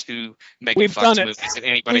named the 2 Megan We've Fox done it. movies that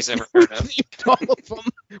anybody's ever heard of. All of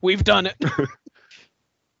them. We've done it.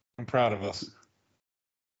 I'm proud of us.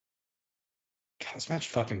 God, this match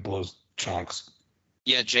fucking blows chunks.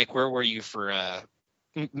 Yeah, Jake, where were you for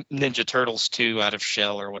Ninja Turtles 2 Out of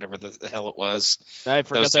Shell or whatever the hell it was? I That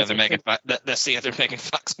forgot was the that's other a Megan. thing. That's the other Megan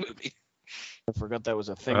Fox movie. I forgot that was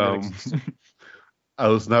a thing. That existed. I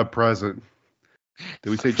was not present. Did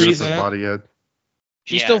we say Freeze Jennifer's it. body yet?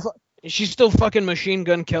 Yeah. She's still fucking Machine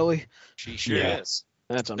Gun Kelly. She sure Yeah. is.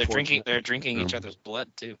 That's They're unfortunate. drinking each other's blood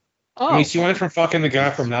too. Oh, I mean, she went from fucking the guy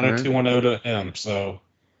from 90210 to him, so.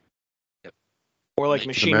 or like The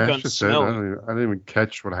Machine The Gun match just said, I Smell. didn't even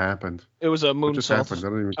catch what happened. It was a What just happened? I moonsault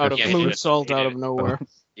don't even out catch of Yeah, it. he did it. moonsault He out did of it. nowhere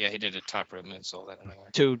Yeah, he did a top rope moonsault out of nowhere.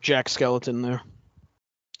 to Jack Skeleton there.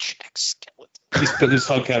 Jack Skeleton. He's put his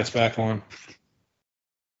Hellcats back on.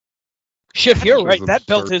 Schiff, you're This right. is That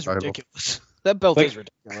belt absurd is title. ridiculous. That belt Like, is I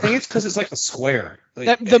ridiculous. think it's because it's like a square. Like,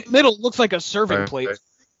 That the middle looks like a serving Right, plate. right.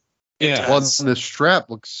 yeah. Well, and the strap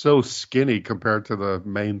looks so skinny compared to the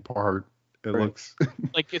main part. It Right. looks.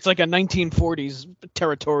 Like it's like a 1940s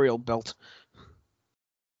territorial belt.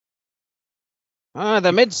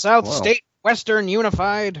 The Mid South Wow. State Western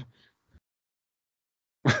Unified.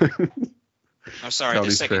 I'm sorry.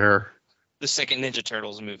 County Fair. The second Ninja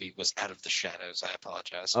Turtles movie was Out of the Shadows. I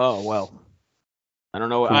apologize. Oh well. I don't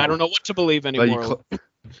know. Cool. I don't know what to believe Glad you, anymore.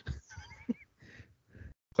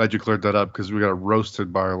 glad you cleared that up because we got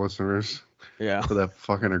roasted by our listeners Yeah. for that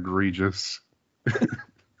fucking egregious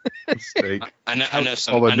mistake. I know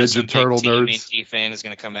some. All the I know Ninja some Turtle big nerds. TMNT fan is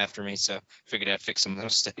going to come after me, so figured I'd fix some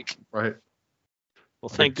mistake. Right? Well,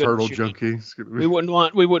 thank Big turtle goodness. junkies. We wouldn't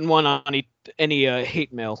want any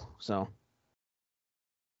hate mail. So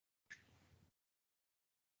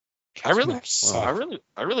I really Suck. want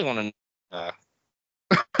to know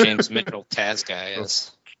James Mitchell Taz guy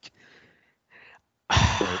is.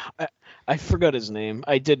 I forgot his name.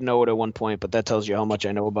 I did know it at one point, but that tells you how much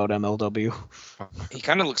I know about MLW. He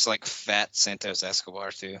kind of looks like fat Santos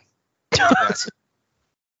Escobar too.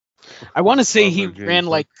 I want to say Love he that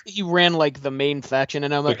James ran like the main faction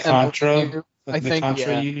in The Contra. MLW. I the think,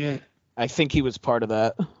 Contra yeah. Union. I think he was part of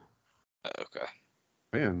that. Okay.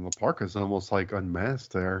 Man, Laparca's almost like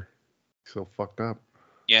unmasked there. He's so fucked up.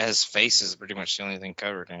 Yeah, his face is pretty much the only thing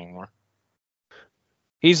covered anymore.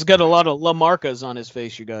 He's got a lot of La Marcas on his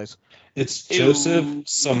face, you guys. It's Ew. Joseph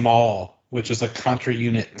Samal, which is a Contra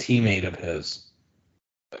Unit teammate of his.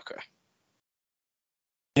 Okay.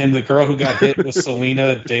 And the girl who got hit was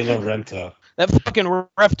Selena De La Renta. That fucking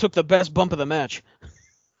ref took the best bump of the match.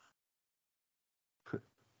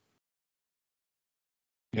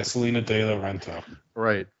 Yeah, Selena De La Renta.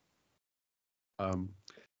 Right.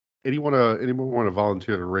 Anyone want to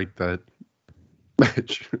volunteer to rate that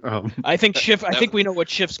match? I think Schiff. I think we know what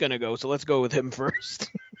Schiff's gonna go, so let's go with him first.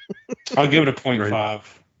 I'll give it a 0.5.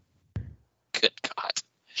 Good God.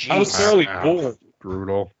 I was thoroughly Wow. bored.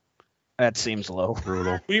 Brutal. That seems low.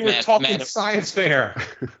 Brutal. We were Matt- talking Matt- science fair.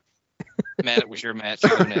 Matt, it was your match.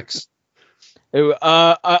 Go next.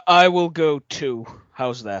 I will go 2.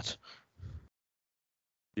 How's that?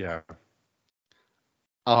 Yeah.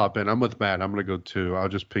 I'll hop in. I'm with Matt. I'm going to go 2. I'll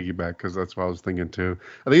just piggyback because that's what I was thinking too.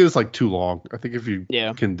 I think it was like too long. I think if you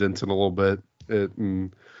Yeah. condense it a little bit,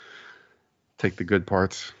 take the good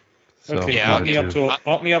parts. So, Okay, Yeah,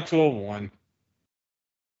 bump me up to a 1.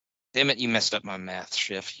 Damn it, you messed up my math,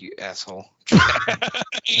 Schiff, you asshole.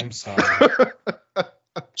 I'm sorry.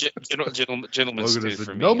 Gentlemen's Logan two is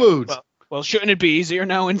for in me. no mood. Well, shouldn't it be easier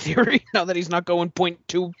now in theory? Now that he's not going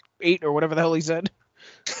 0.28 or whatever the hell he said.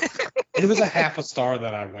 It was a half a star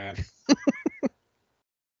that I went.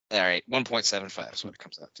 All right, 1.75 is what it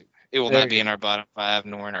comes out to. It will There not be you in our bottom 5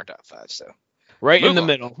 nor in our top 5. So Right in Move the on.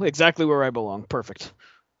 middle, exactly where I belong. Perfect.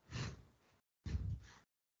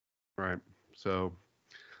 Right. So,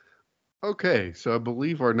 okay. So I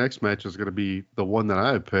believe our next match is going to be the one that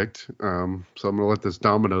I had picked. So I'm going to let this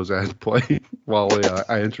Domino's ad play while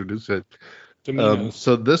I introduce it. Domino's.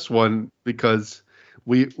 So this one, because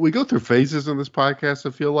we go through phases in this podcast, I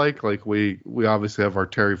feel like we obviously have our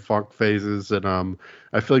Terry Funk phases, and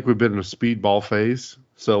I feel like we've been in a speedball phase.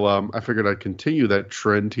 So I figured I'd continue that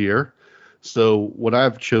trend here. So what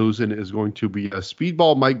I've chosen is going to be a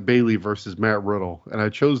Speedball Mike Bailey versus Matt Riddle. And I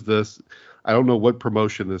chose this. I don't know what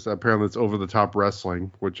promotion this. Apparently it's Over the Top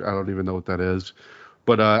Wrestling, which I don't even know what that is.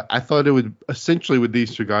 But I thought it would essentially with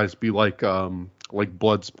these two guys be like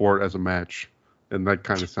blood sport as a match. And that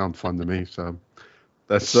kind of sounds fun to me. So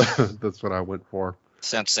that's what I went for.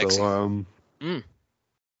 Sounds sexy. So,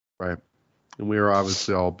 right. And we are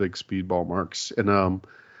obviously all big Speedball marks. And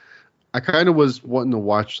I kind of was wanting to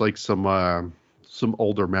watch like some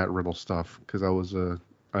older Matt Riddle stuff because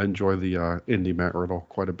I enjoy the indie Matt Riddle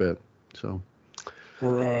quite a bit. So,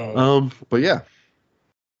 but yeah,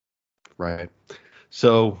 right.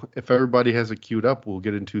 So if everybody has it queued up, we'll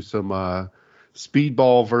get into some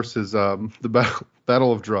Speedball versus the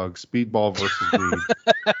battle of drugs. Speedball versus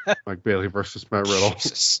weed. Mike Bailey versus Matt Riddle.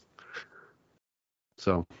 Jesus.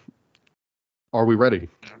 So, are we ready?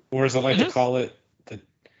 Or as I like to call it, the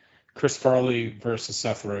Chris Farley versus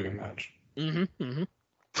Seth Rogen match.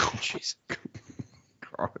 Jeez.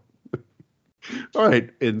 God. All right,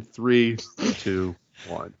 in 3, 2,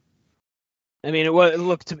 1. I mean, it was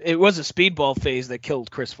a Speedball phase that killed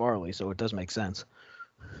Chris Farley, so it does make sense.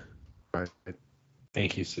 Right.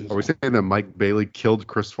 Thank you, Susan. Are we saying that Mike Bailey killed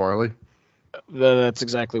Chris Farley? That's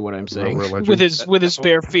exactly what I'm saying. We're legend. With his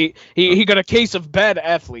bare feet, he got a case of bad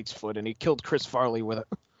athlete's foot, and he killed Chris Farley with it.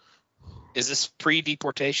 Is this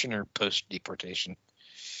pre-deportation or post-deportation?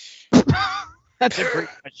 That's a great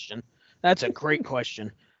question. That's a great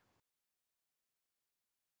question.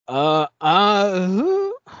 I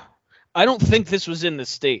don't think this was in the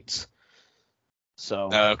States. So.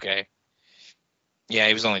 Oh, okay. Yeah,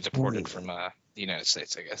 he was only deported from the United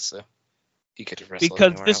States, I guess. So he could have wrestled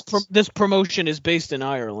because anywhere else. this promotion is based in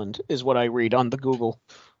Ireland, is what I read on the Google.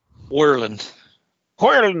 Ireland.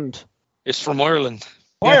 Ireland. It's from Ireland.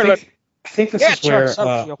 Ireland. I think this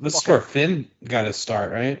is where Finn got his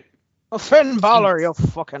start, right? Oh, Finn Balor, you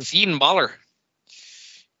fucking. Finn Balor.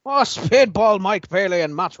 Oh, Speedball Mike Bailey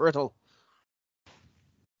and Matt Riddle.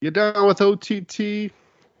 You down with OTT?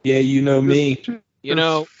 Yeah, you know me. You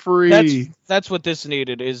know, free. That's what this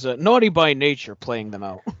needed is Naughty by Nature playing them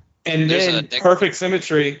out. And then perfect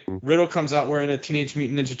symmetry. Riddle comes out wearing a Teenage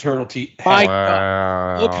Mutant Ninja Turtle hat.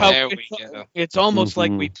 Wow. Look how There we go. it's almost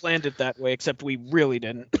like we planned it that way, except we really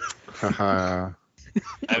didn't. I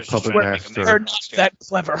was just Puppet trying to master. make a We're make not that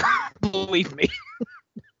clever, believe me.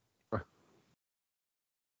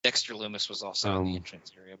 Dexter Loomis was also in the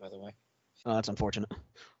entrance area, by the way. Oh, that's unfortunate.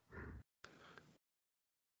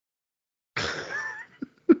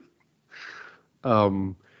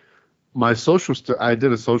 My I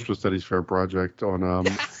did a social studies fair project on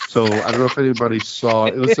so I don't know if anybody saw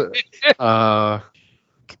it was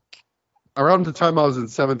around the time I was in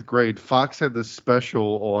 7th grade, Fox had this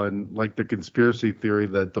special on like the conspiracy theory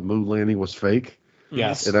that the moon landing was fake.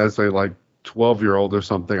 Yes. And as a 12-year-old or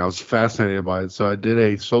something, I was fascinated by it. So I did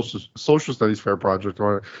a social studies fair project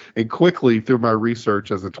on it, and quickly through my research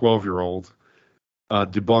as a 12-year-old,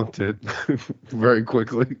 debunked it very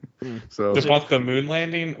quickly. So debunked the moon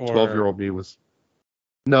landing, or 12-year-old me was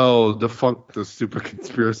defunct the stupid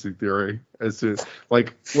conspiracy theory. As soon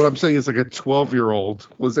what I'm saying is like a 12-year-old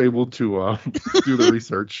was able to do the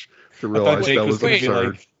research to realize that was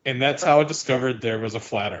absurd. And that's how I discovered there was a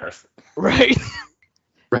flat Earth. Right.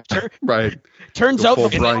 Right. Turns out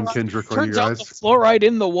the Brian Kendrick on you guys. the fluoride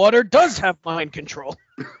in the water does have mind control.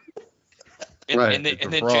 And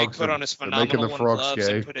then Jake put on his phenomenal the frogs gloves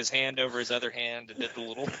gay. and put his hand over his other hand and did the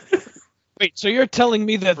little. Wait, so you're telling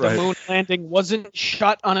me that Right. the moon landing wasn't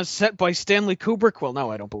shot on a set by Stanley Kubrick? Well, no,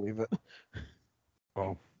 I don't believe it.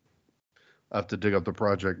 Well, I have to dig up the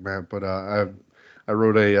project map, but I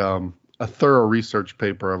wrote a thorough research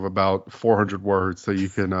paper of about 400 words that you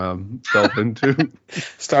can delve into.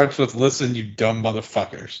 Starts with "Listen, you dumb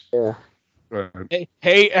motherfuckers." Right.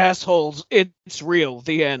 Hey, assholes, it's real.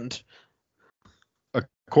 The end.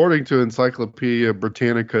 According to Encyclopedia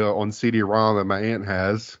Britannica on CD-ROM that my aunt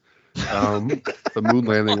has, the moon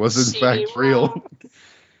landing was in fact real.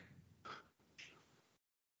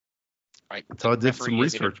 Right. So I did some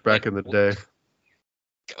research back in the day.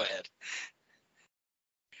 Go ahead.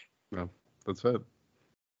 No, that's it.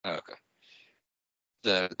 Oh, okay.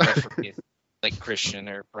 The referee is like Christian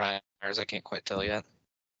or Brian Myers, I can't quite tell yet.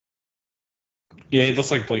 Yeah, he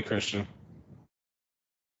looks like Blake Christian.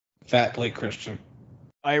 Fat Blake Christian.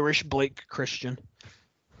 Irish Blake Christian.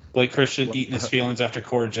 Blake Christian eating his feelings after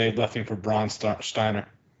Cora Jade left him for Braun Steiner.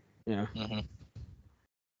 Yeah. Mm-hmm.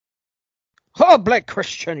 Oh, Blake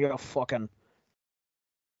Christian, you fucking.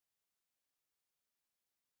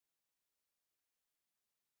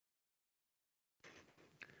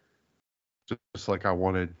 just like I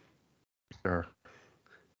wanted. They're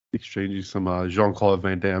exchanging some Jean-Claude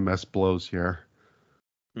Van Damme-esque blows here.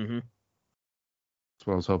 Mm-hmm. That's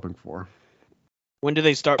what I was hoping for. When do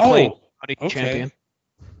they start playing okay. champion?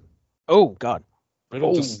 Oh God!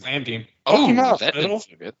 Riddle just slammed him. Oh, him up, that Riddle. didn't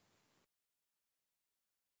feel good.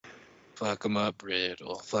 Fuck him up,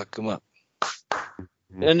 Riddle. Fuck him up.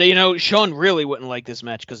 And Sean really wouldn't like this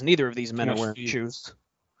match because neither of these men are wearing shoes.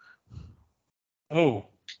 Oh.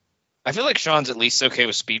 I feel like Sean's at least okay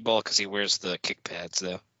with speedball because he wears the kick pads,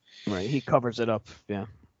 though. Right, he covers it up. Yeah.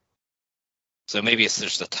 So maybe it's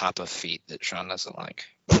just the top of feet that Sean doesn't like.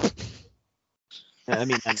 Yeah, I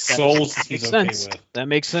mean, Souls that he's makes okay sense. with. That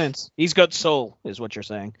makes sense. He's got soul, is what you're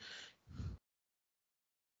saying.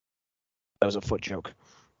 That was a foot joke.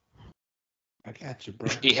 I got you, bro.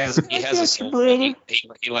 He has a soul.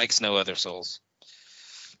 He likes no other souls.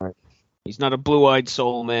 Right. He's not a blue-eyed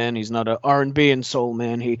soul man. He's not a R&B and soul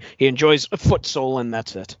man. He enjoys a foot soul, and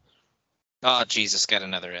that's it. Oh, Jesus, got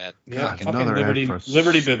another ad. Yeah, God, fucking another Liberty, ad for-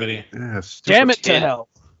 Liberty Bibbity. Yeah, Damn it to kid. hell.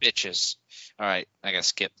 Bitches. All right, I got to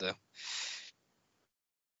skip, though.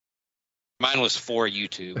 Mine was for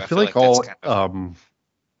YouTube. I feel like all that's kind of...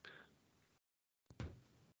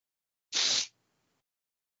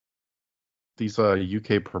 these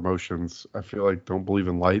UK promotions, I feel like don't believe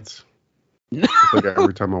in lights. I feel like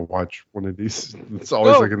every time I watch one of these, it's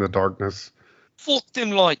always like in the darkness. Fuck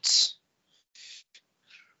them lights.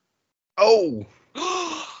 Oh,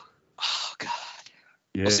 Oh God.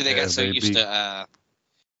 yeah. Well, see, they got so baby.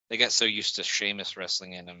 used to Sheamus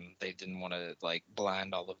wrestling in them, they didn't want to like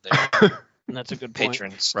blind all of their That's a good point.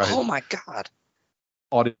 patrons. Right. Oh my God.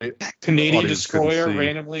 Canadian Audience couldn't Destroyer see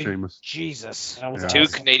randomly. Sheamus. Jesus. That was Yeah. Two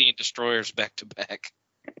awesome. Canadian Destroyers back to back.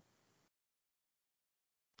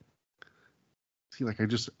 See, like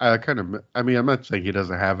I'm not saying he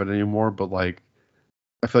doesn't have it anymore, but like,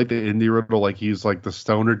 I feel like the indie Riddle, like he's like the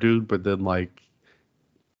stoner dude, but then like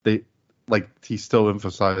he still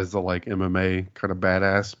emphasized the like MMA kind of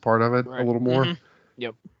badass part of it Right. a little more. Mhm.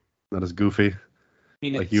 Yep. Not as goofy. I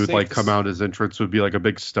mean, Like it's he would safe like to come out, his entrance would be like a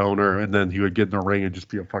big stoner, and then he would get in the ring and just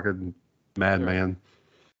be a fucking madman.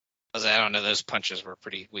 I don't know, those punches were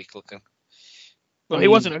pretty weak looking. Well, I he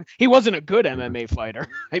mean- wasn't a good MMA fighter.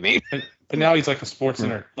 I mean, But now he's like a sports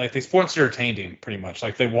center. Like they sports entertained him pretty much.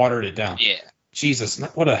 Like they watered it down. Yeah. Jesus,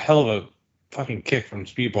 what a hell of a fucking kick from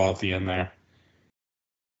Speedball at the end there.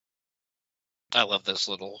 I love those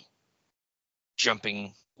little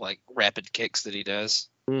jumping, like rapid kicks that he does.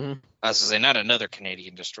 mhm. I was gonna say, not another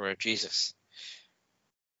Canadian Destroyer. Jesus.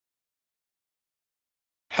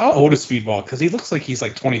 How old is Speedball? Because he looks like he's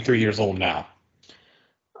like 23 years old now.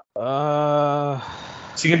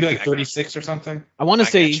 Is he gonna be like 36 or something? I want to I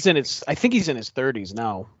say got I think he's in his 30s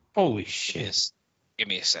now. Holy shit! Yes. Give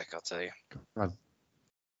me a sec, I'll tell you. They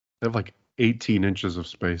have like 18 inches of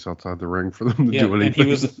space outside the ring for them to Yeah, do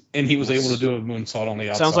anything. and he was able to do a moonsault on the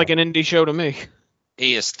outside. Sounds like an indie show to me.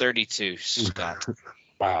 He is 32, Scott.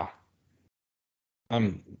 Wow.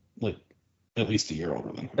 I'm like at least a year older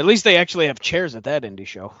than him. At least they actually have chairs at that indie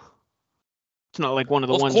show. It's not like one of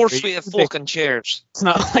the Of ones. course where we you- have fucking chairs. It's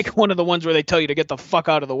not like one of the ones where they tell you to get the fuck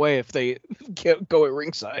out of the way if they go at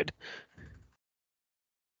ringside.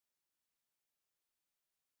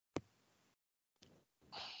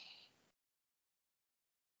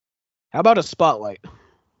 How about a spotlight?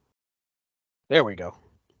 There we go.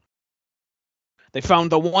 They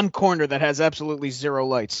found the one corner that has absolutely zero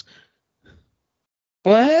lights.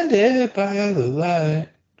 Blinded by the light.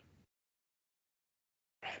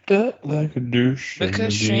 Wrapped up like a douche. in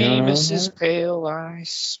Because the Sheamus's neon pale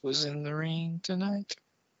ice was in the ring tonight.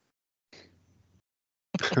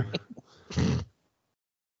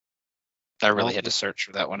 I really had to search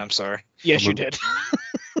for that one. I'm sorry. Yes, you did.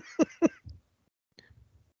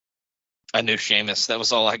 I knew Sheamus. That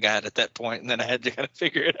was all I got at that point, and then I had to kind of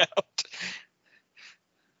figure it out.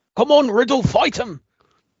 Come on, Riddle, fight him.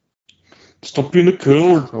 Stop being a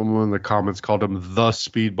coward. Someone in the comments called him the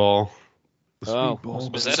Speedball. The Oh.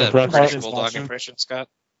 Speedball. Was that So a Bret British Hart's Bulldog watching? impression, Scott?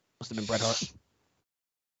 Must have been Bret Hart.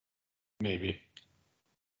 Maybe.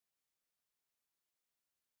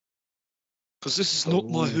 Because this is not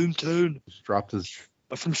my hometown. Just dropped his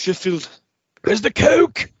I'm from Sheffield, Where's the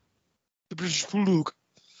Coke? the British Bulldog,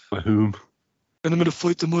 whom. and I'm going to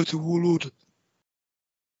fight the mighty warlord.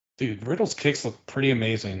 Dude, Riddle's kicks look pretty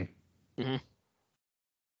amazing.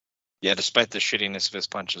 Yeah, despite the shittiness of his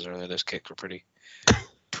punches earlier, those kicks were pretty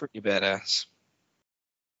badass.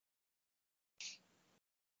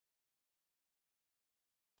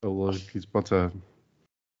 Oh, look, he's about to.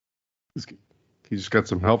 He just got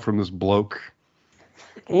some help from this bloke.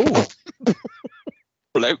 Oh,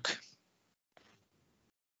 Bloke.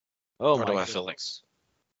 Oh Why my do I feel like?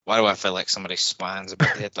 Why do I feel like somebody's spine's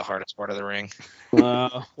about to hit the hardest part of the ring?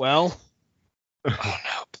 Well, Oh no,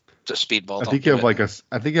 the speedball. I Don't think you do have it. like a.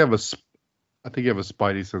 I think you have a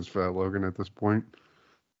spidey sense for that, Logan. At this point,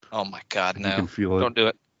 Oh my God, you no! can feel it. Don't do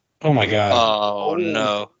it. Oh my god. Oh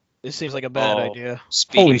no! this seems like a bad Oh. idea.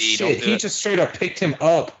 Speedy, Holy don't shit, do he it. just straight up picked him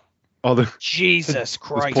up. Oh, this Jesus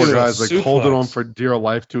Christ! poor Dude, guy's like suplex. holding on for dear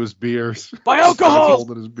life to his beers. My He's alcohol!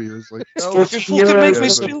 holding his beers like. Sports "No." fucking make me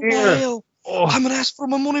spill my ale. Oh, I'm gonna ask for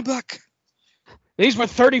my money back. These were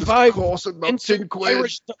this 35 cost about 10 insert quid.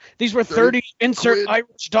 Irish. These were 30 insert quid.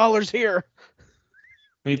 Irish dollars here.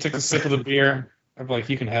 When he took a sip of the beer, I'm like,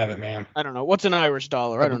 you can have it, man. I don't know what's an Irish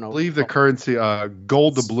dollar. I don't know. I believe the currency,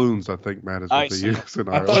 gold doubloons, I think, Matt, is what I they see. use in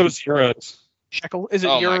I Ireland. thought it was euros. shekel. Is it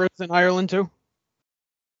Oh my- euros in Ireland too?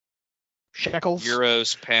 Shekels,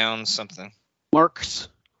 Euros, pounds, something. marks.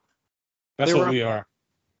 That's They what were- we are.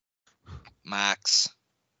 Max.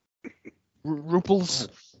 Ruples.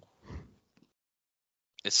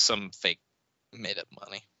 It's some fake made-up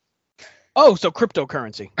money. Oh, so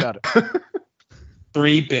cryptocurrency. Got it.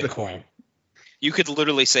 3 Bitcoin. You could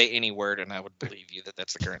literally say any word, and I would believe you that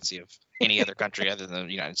that's the currency of any other country other than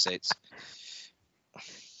the United States.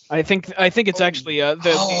 I think it's actually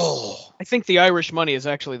Oh, I think the Irish money is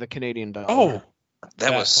actually the Canadian dollar. Oh,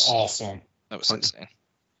 that that's was awesome. that was insane.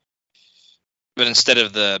 But instead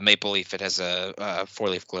of the maple leaf, it has a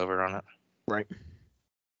 4-leaf clover on it. right.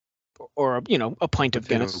 Or a pint of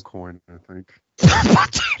Potato Guinness. coin, I think.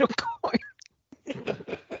 Potato coin.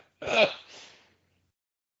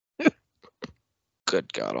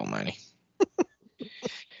 Good God Almighty!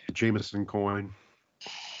 Jameson coin.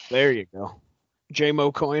 There you go.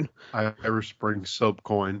 JMO coin. Irish Spring soap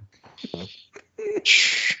coin.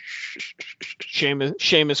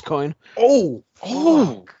 Seamus coin. Oh,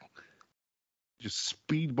 Oh, Just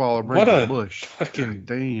speedball What right a the bush. fucking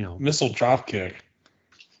Damn. missile dropkick.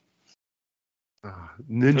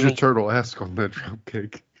 Ninja Turtle-esque on that drum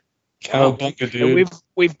kick. Cowabunga, And dude.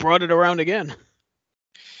 we've brought it around again.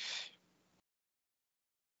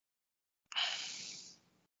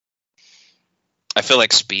 I feel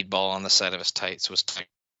like speedball on the side of his tights was typed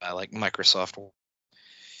by like Microsoft.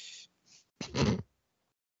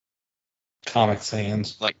 Comic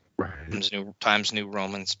Sans. Right. Times New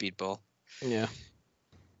Roman speedball. Yeah.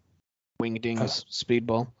 Wingdings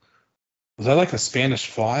speedball. Was that like a Spanish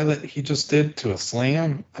fly that he just did to a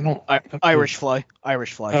slam? I don't. Irish fly.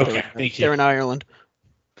 Irish fly. Okay, thank you. They're in Ireland.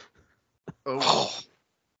 Oh,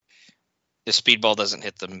 the speedball doesn't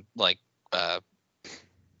hit them like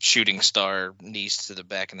shooting star knees to the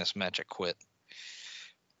back in this match. I quit.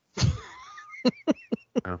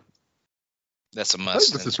 Yeah. That's a I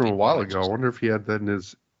must. think this in is from a speedball while matches. ago. I wonder if he had that in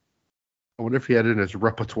his. I wonder if he had it in his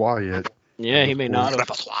repertoire yet. Yeah, he may not have.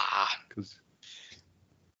 Repertoire. 'Cause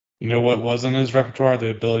You know what was in his repertoire? The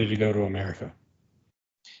ability to go to America.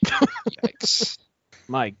 Yikes.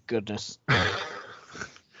 My goodness.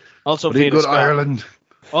 Also, but he Veda go to Scott. Ireland.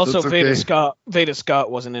 Also, That's Veda okay. Scott. Veda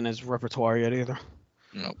Scott wasn't in his repertoire yet either.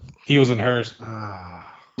 Nope. He was in hers. My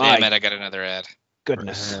Damn it! I got another ad.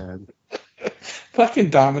 goodness. Brad. Fucking I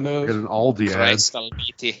Domino's. got an Aldi ad. Christ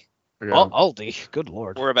almighty. I got, Aldi. Good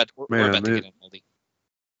lord. We're about to Man, get an Aldi.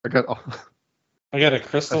 I got. I got a I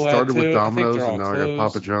crystal ad started too. with I think Domino's they're all and now I got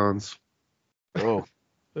closed. Papa John's. Whoa.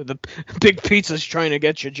 The big pizza's trying to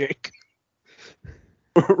get you, Jake.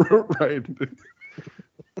 Right.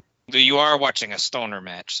 You are watching a stoner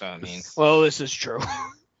match, so I mean, Well, this is true.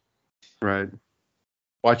 Right.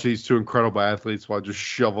 Watch these two incredible athletes while I just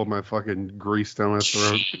shovel my fucking grease down my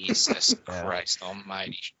throat. Jesus Christ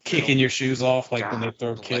Almighty! Kicking your shoes off like when they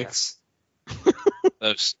throw God kicks.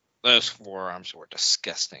 bless. Those forearms were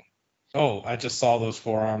disgusting. Oh, I just saw those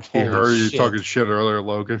forearms. He Holy heard you shit. talking shit earlier,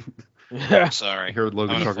 Logan. Yeah. I Sorry. heard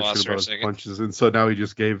Logan I'm gonna talking pause shit for a about his second. punches, and so now he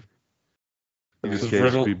just gave Because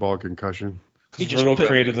speedball concussion. He just Riddle put-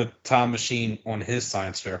 created the time machine on his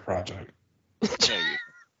science fair project.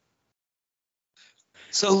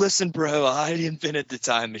 So listen, bro, I invented the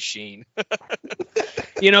time machine.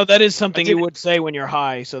 That is something I you did- would say when you're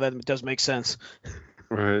high, so that does make sense.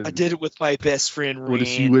 Right. I did it with my best friend Want to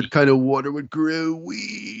see Randy. what kind of water would grow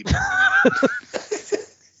weed?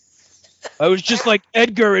 I was just like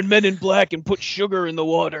Edgar in Men in Black and put sugar in the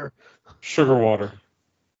water. Sugar water.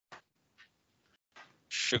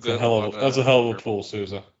 Sugar. That's a hell of a pool,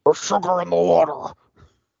 Sousa. Sugar in the water.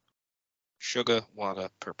 Sugar, water,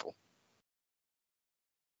 purple.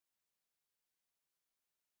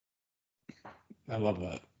 I love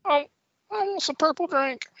that. Oh, I want some purple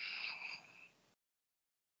drink.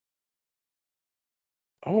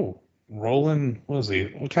 Oh, rolling. What is he?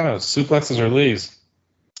 What kind of suplexes are these?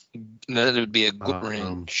 That would be a good Um,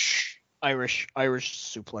 range. Irish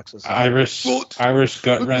suplexes. Irish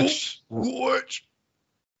gut wrench.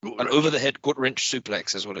 An over-the-head gut wrench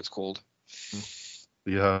suplex is what it's called.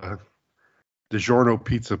 Yeah. DiGiorno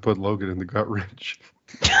pizza put Logan in the gut wrench.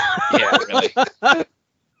 Yeah, really.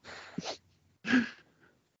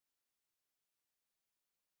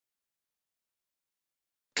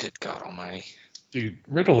 Good God Almighty. Dude,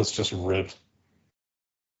 Riddle is just ripped.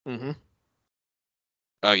 Mm-hmm.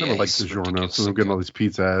 Oh I yeah. never liked he's DiGiorno, ridiculous. so I'm getting all these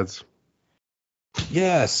pizza ads.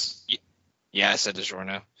 Yes. Yeah, I said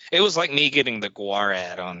DiGiorno. It was like me getting the Guar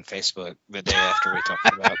ad on Facebook the day after we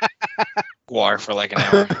talked about Guar for like an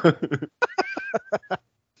hour.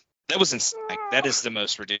 That was insane. Like, that is the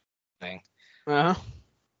most ridiculous thing. Uh-huh.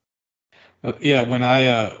 Yeah,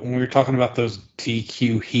 when we were talking about those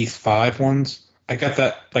TQ Heath 5 ones, I got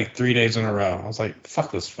that like 3 days in a row. I was like,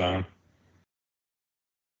 fuck this phone.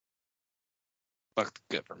 Fuck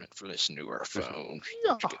the government for listening to our phone.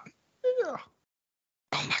 Yeah.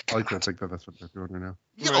 Oh my I like to God. think that that's what they're doing right now.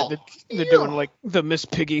 Right, they're doing like the Miss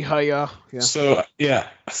Piggy hiya. Yeah. So, yeah.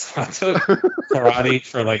 So I took karate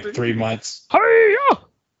for like 3 months Hiya!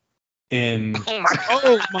 in... Oh my God.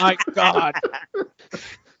 Oh my God.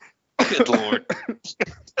 Good Lord.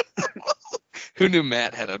 Who knew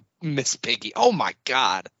Matt had a Miss Piggy? Oh my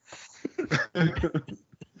God.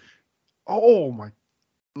 Oh my.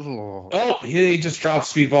 Oh. Oh, he just dropped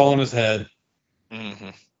Speedball on his head. Mm-hmm.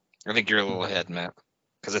 I think you're a little ahead, Matt,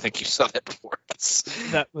 because I think you saw that before us.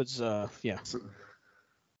 That was yeah.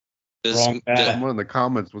 Wrong Matt. Someone in the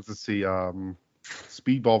comments wants to see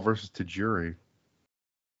Speedball versus Tajiri.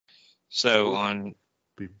 So on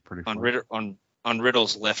Be pretty on fun. Riddle, on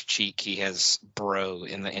Riddle's left cheek, he has bro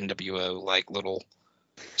in the NWO like little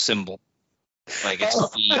symbol. Like it's I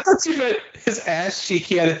thought you meant his ass cheek.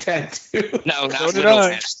 He had a tattoo. no, not So did Riddle's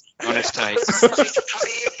I. ass on his tights.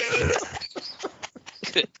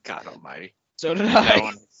 Good God Almighty! So did No, I.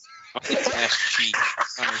 on his ass cheek.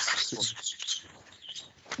 On his,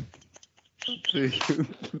 You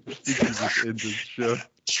can just end this show.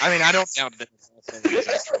 I mean, I don't doubt that it's also his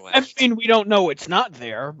actual I ass. mean, we don't know it's not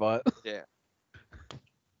there, but Yeah.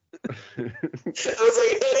 I'm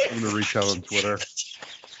gonna retell on Twitter.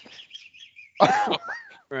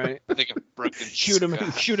 right. I think I've broken. Shoot him a God,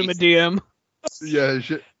 DM. Yeah,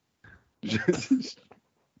 shit.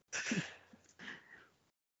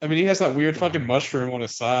 I mean, he has that weird fucking mushroom on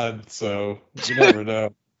his side, so you never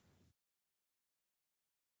know.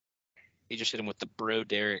 He just hit him with the bro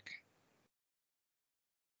Derek.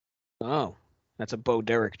 Oh, that's a Bo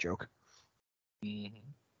Derek joke. Mm-hmm.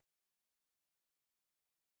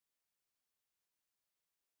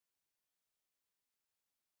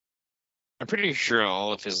 I'm pretty sure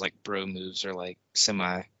all of his like bro moves are like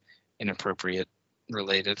semi inappropriate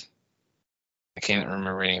related. I can't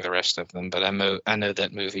remember any of the rest of them, but I know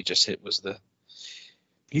that move he just hit was the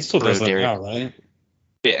He still Bro does that Derek. now, right?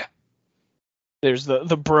 yeah. There's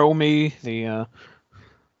the bro me, the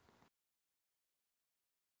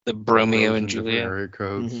The Bromeo and Different Juliet. area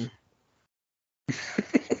codes.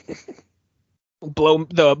 blow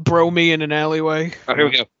the bro me in an alleyway. Oh, here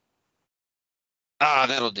we go. Ah,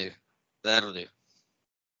 that'll do. That'll do.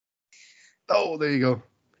 Oh, there you go.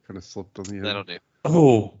 Kind of slipped on the end. That'll do.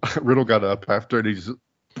 Oh, Riddle got up after it. He just.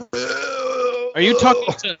 Are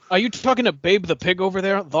you talking to Babe the Pig over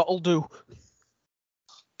there? That'll do.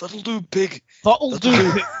 That'll do, pig. That'll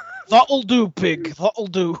do. That'll do, pig. That'll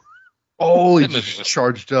do. Oh, he That movie just was-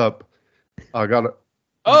 charged up. I got it.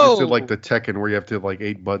 Oh, Just did like the Tekken where you have to have like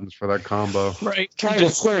 8 buttons for that combo. right. triangle,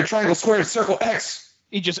 square, circle, X.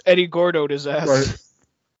 He just Eddie Gordo'd his ass. Right.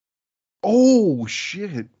 Oh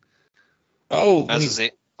shit! Oh, That's his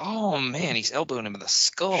it. Oh man, he's elbowing him in the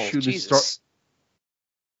skull. Shooting Jesus.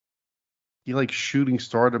 He like shooting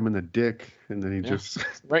starred him in the dick, and then he Yeah. just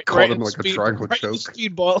Right, caught right him in like a speed- triangle right in choke.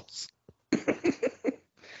 Speedballs.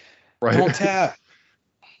 Right. don't tap.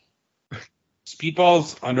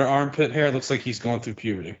 Speedball's under armpit hair looks like he's going through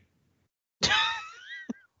puberty.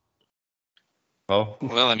 Oh,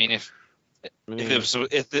 Well, I mean, if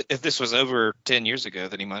this was over 10 years ago,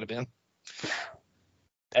 then he might have been.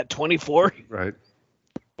 At 24. right.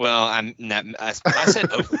 Well, I'm not. I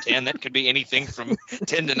said over 10. That could be anything from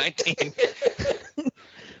 10 to 19.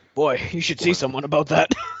 Boy, you should see someone about that.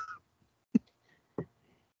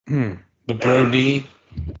 The bro knee.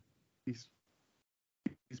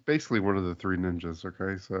 He's basically one of the 3 ninjas.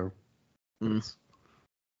 Okay, so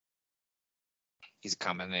He's a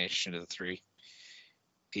combination of the 3.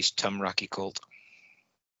 He's Tum Rocky Colt.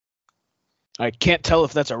 I can't tell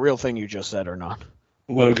if that's a real thing you just said or not.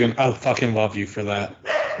 Logan, I fucking love you for that.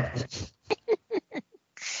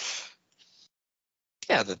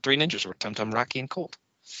 Yeah, the 3 ninjas were Tum Tum, Rocky, and Colt.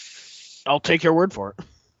 I'll take your word for it.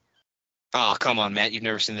 Oh, come on, Matt. You've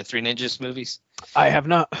never seen the Three Ninjas movies? I have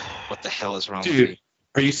not. What the hell is wrong with you? Dude,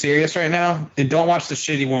 are you serious right now? And don't watch the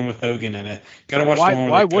shitty one with Hogan in it. Gotta watch Why- the one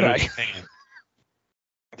why with would Go I? to Japan.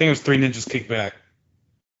 I think it was Three Ninjas Kick Back.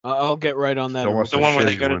 I'll get right on that. Don't watch The one where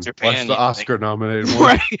they shitty go to one. Japan, Watch the you Oscar nominated one.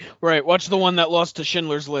 Right, right. Watch the one that lost to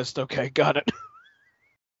Schindler's List. Okay, got it.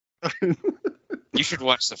 You should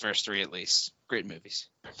watch the first 3 at least. Great movies.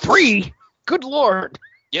 3? Good lord.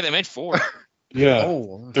 Yeah, they made 4. Yeah.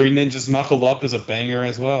 Oh, Three Ninjas Knuckle Up is a banger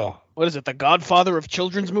as well. What is it? The Godfather of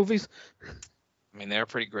children's movies? I mean, they're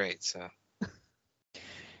pretty great. So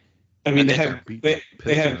I mean, they they have beat they, the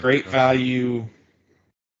they piss out have of great it. value.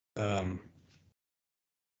 oh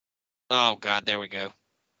god, there we go.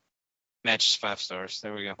 Match is 5 stars.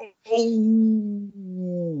 There we go.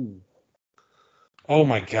 Oh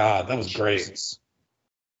my god, that was great. Jesus.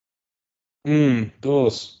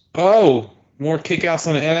 Those. Oh, more kickouts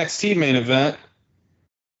on the NXT main event.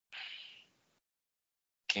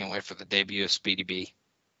 Can't wait for the debut of Speedy B.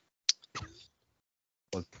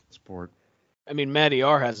 What sport? I mean, Matty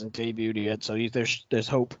R hasn't debuted yet, so there's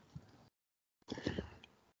hope.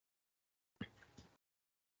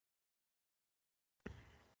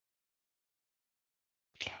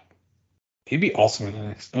 He'd be awesome in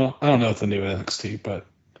NXT. Well, I don't know if the new NXT, but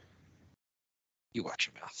You watch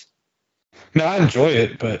your mouth. no, I enjoy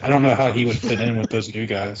it, but I don't know how he would fit in with those new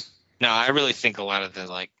guys. No, I really think a lot of the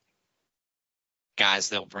like guys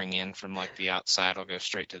they'll bring in from like the outside will go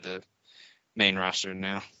straight to the main roster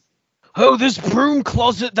now. Oh, this broom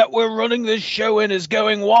closet that we're running this show in is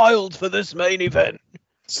going wild for this main event.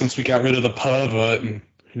 Since we got rid of the pervert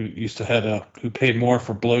who used to head who paid more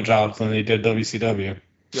for blowjobs than they did WCW.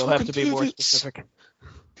 You'll have to be more specific.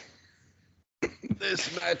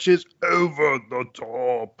 This match is over the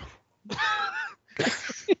top.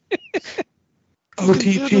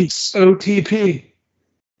 OTP.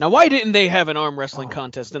 Now, why didn't they have an arm wrestling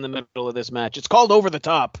contest in the middle of this match? It's called Over the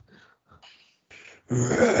Top.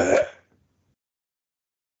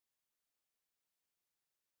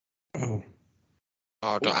 Oh.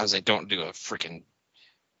 Oh, I was like, don't do a freaking.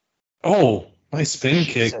 Oh, nice spin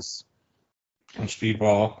kick Jesus. on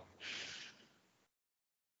Speedball.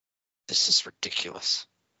 This is ridiculous.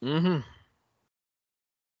 Mm-hmm.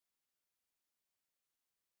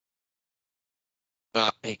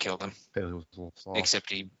 He killed him. Bailey was a little soft. Except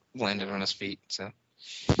he landed on his feet. So.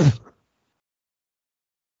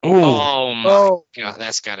 Oh, Oh my Oh. god,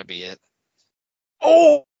 that's got to be it.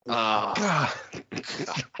 Oh. Oh, God.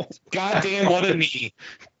 goddamn, what a knee.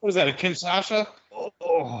 What is that, a Kinshasa?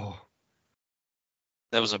 Oh.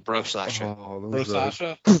 that was a bro Sasha. Oh, that Bro was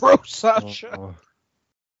Sasha? Bro, Sasha. Oh,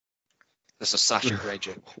 This is Sasha Grey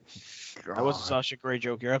joke. That was a Sasha Grey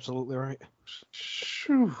joke. You're absolutely right.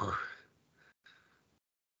 Shoo.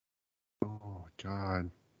 Oh, God.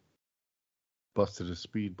 Busted his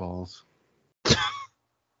speedballs.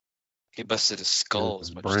 He busted his skull. His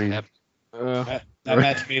Is what brain. just happened. That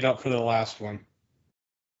match made up for the last one.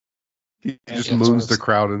 He Yeah, just yeah, moons so the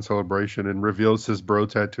crowd in celebration and reveals his bro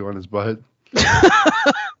tattoo on his butt. Yeah.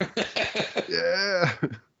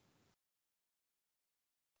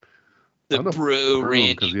 The I'm a bro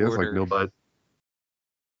Randy because he has like Orton. no butt.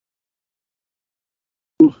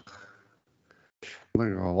 I'm not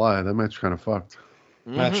gonna lie, that match kind of fucked.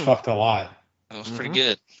 Match Mhm. fucked a lot. That was pretty Mhm.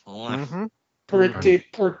 good. Hold on. Mhm. Pretty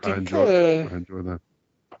I enjoy that.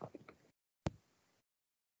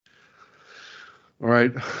 All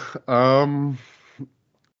right.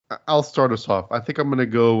 I'll start us off. I think I'm gonna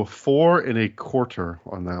go 4 1/4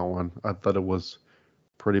 on that one. I thought it was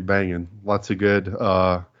pretty banging. Lots of good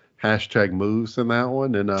hashtag moves in that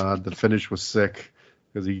one, and the finish was sick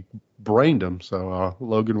because he brained him. So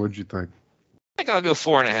Logan, what'd you think? I think I'll go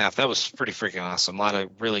 4.5. That was pretty freaking awesome. A lot of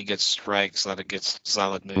really good strikes, a lot of good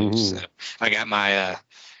solid moves. Mhm. So I got my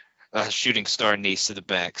shooting star knees to the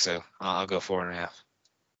back, so I'll go 4.5.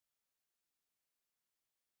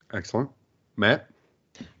 Excellent, Matt.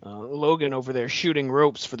 Logan over there shooting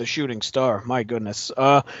ropes for the shooting star. My goodness.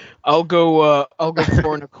 I'll go 4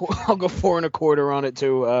 1/4. I'll go 4 1/4 on it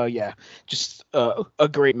too. Yeah, just a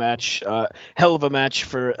great match. Hell of a match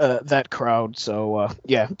for that crowd. So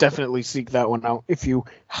yeah, definitely seek that one out if you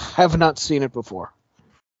have not seen it before.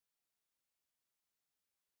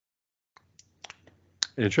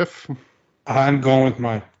 And Schiff. I'm going with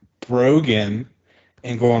my Brogan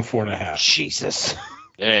and going 4.5. Jesus.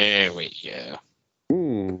 There we go.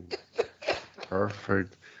 Ooh,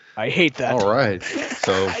 perfect. I hate that. All right.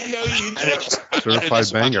 So I know you I know, certified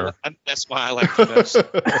that's why- banger. That's why I like the best.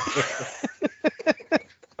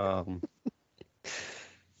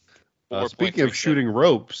 Speaking of 4.37. shooting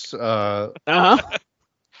ropes, Uh-huh.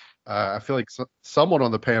 I feel like someone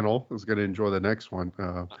on the panel is going to enjoy the next one.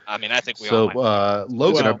 I mean, I think we all might.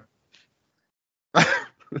 Logan,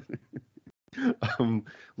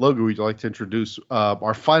 Logan, would you like to introduce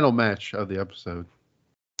our final match of the episode?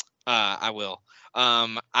 I will.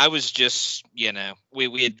 I was just,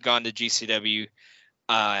 we had gone to GCW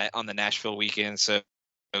on the Nashville weekend, so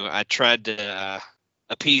I tried to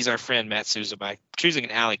appease our friend Matt Souza by choosing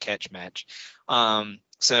an alley catch match.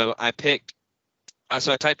 So I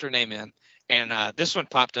typed her name in, and this one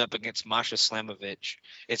popped up against Masha Slamovich.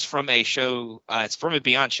 It's from a show. It's from a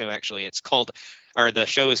Beyond show, actually. The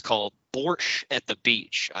show is called Borscht at the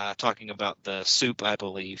Beach, talking about the soup, I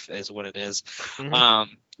believe, is what it is. Mhm.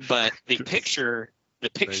 But the picture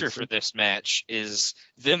for this match is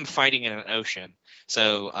them fighting in an ocean.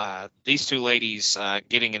 So these two ladies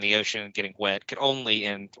getting in the ocean and getting wet could only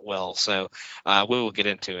end well. So we will get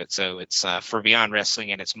into it. So it's for Beyond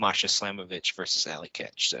Wrestling, and it's Masha Slamovich versus Allie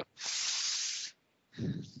Catch. So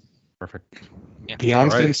Perfect. yeah.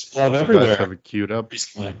 Beyond's All right. getting love You guys everywhere have it queued up.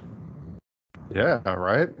 recently. Yeah, all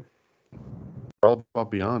right. We're all about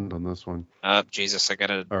Beyond on this one. Jesus, I got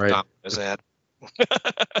a All right. Domino's ad.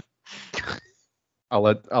 I'll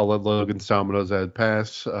let Logan's Domino's ad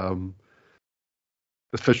pass.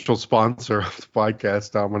 Official sponsor of the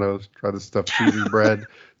podcast, Domino's. Try the stuffed cheesy bread,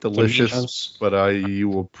 delicious. Domino's. But you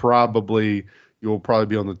will probably be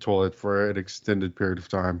on the toilet for an extended period of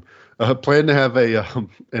time. Plan to have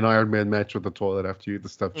an Iron Man match with the toilet after you eat the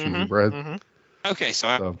stuffed cheesy bread. Mhm. Okay, so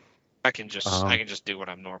So I can just do what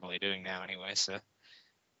I'm normally doing now anyway. So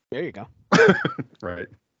There you go. right,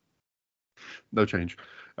 no change.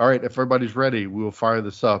 All right, if everybody's ready, we will fire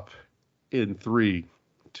this up in 3,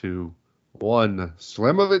 2, 1.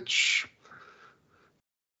 Slamovich.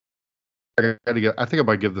 I think I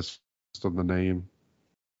might give this on the name.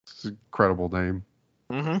 It's an incredible name.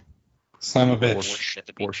 Mm-hmm. Slamovich. Borscht at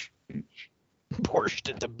the beach. Borscht. Borscht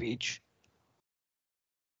at the beach.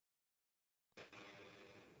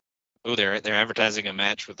 Oh, they're advertising a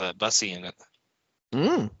match with a Bussy in it.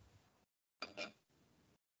 Mm.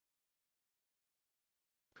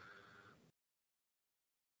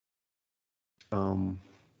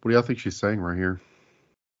 What do y'all think she's saying right here?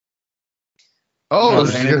 Oh,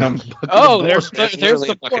 she's random. gonna bucket Oh, of there's borscht. There's there's literally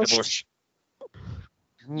the a bucket of borscht.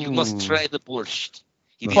 borscht. You must try the borscht.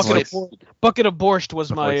 If That's you Bucket say of Bucket of Borscht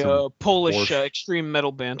was Look my like some Polish borscht. extreme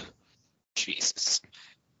metal band. Jesus,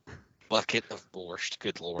 bucket of borscht.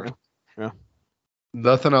 Good lord.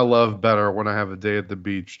 Nothing I love better when I have a day at the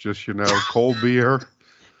beach. Just cold beer,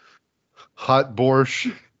 hot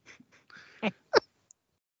borscht. All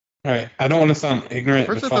right, I don't want to sound ignorant.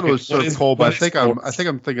 First, I but thought it was what served is- cold, but what I is think I'm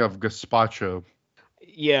borscht? thinking of gazpacho,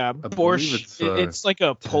 Yeah, believe borscht. it's, It's like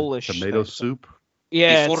a Polish tomato thing. soup.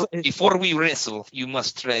 Yeah, Before we wrestle, you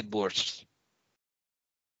must try borscht.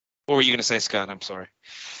 What were you gonna say, Scott? I'm sorry.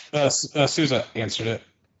 Sousa answered it.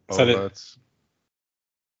 Said it. That's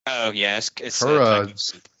Oh yeah, it's her type of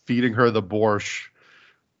soup. feeding her the borscht.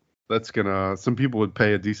 That's gonna. Some people would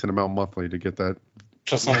pay a decent amount monthly to get that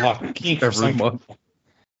Just unlock kink every month.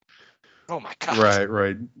 Oh my god.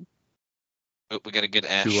 Right. Oh, we got a good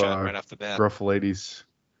ass To, shot right off the bat. Gruff ladies.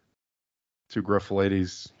 Two gruff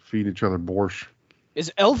ladies feed each other borscht.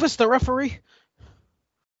 is Elvis the referee?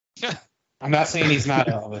 I'm not saying he's not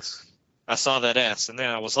Elvis. I saw that ass, and then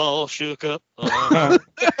I was all shook up.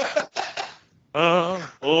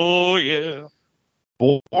 Oh yeah.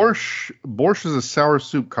 Borscht is a sour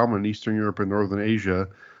soup common in Eastern Europe and Northern Asia,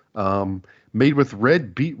 made with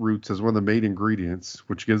red beetroots as one of the main ingredients,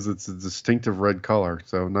 which gives it a distinctive red color.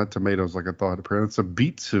 So not tomatoes like I thought. Apparently, it's a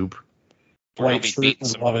beet soup. White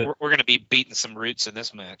fruit, love it. We're gonna be beating some roots in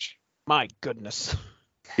this match. My goodness.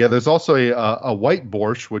 Yeah, there's also a white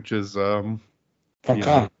borscht, which is From Yeah.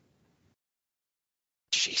 Kong.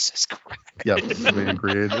 Jesus Christ. yeah, the main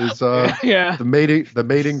ingredient is Yeah. the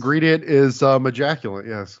main ingredient is ejaculate.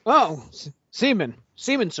 Yes. Oh, semen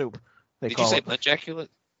soup. They Did you call say it. ejaculate?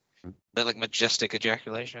 That like majestic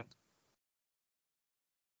ejaculation?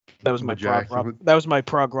 That was my prog rock. Ejaculate. That was my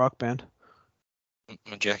prog rock band.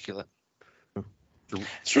 Ejaculate.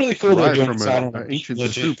 It's really cool they're Derived doing from this an out on a ancient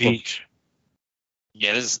legit soup. beach.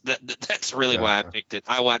 Yeah, that's really why I Yeah. picked it.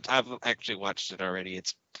 I've actually watched it already.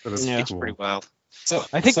 It's That is Yeah. it's cool. pretty wild. So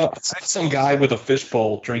I think- some guy with a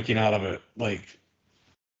fishbowl drinking out of it, like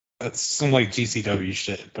that's some like GCW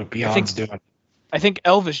shit. But Beyond's doing it. I think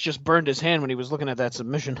Elvis just burned his hand when he was looking at that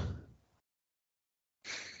submission.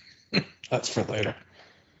 That's for later.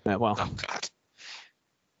 Yeah, well, Oh God.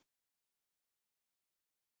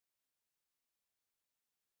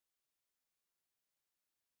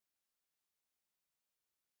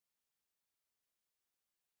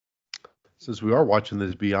 Since we are watching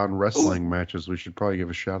these Beyond Wrestling matches, we should probably give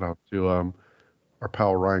a shout out to our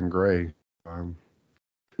pal Ryan Gray.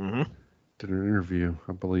 Mm-hmm. Did an interview,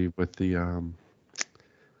 I believe, with the owner.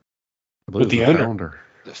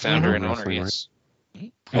 The founder and owner, Wrestling, yes.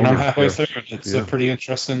 And I'm halfway Yes. through. It's a pretty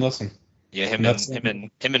interesting listen. Yeah, him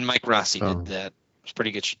and Mike Rossi did that. It's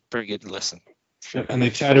pretty good to listen. And they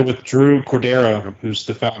chatted with Drew Cordero, who's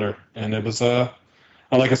the founder, and it was like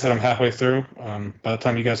I said, I'm halfway through. By the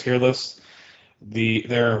time you guys hear this,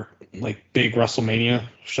 their like big WrestleMania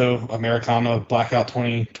show, Americana Blackout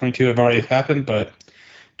 2022, have already happened, but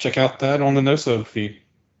check out that on the NoSo feed.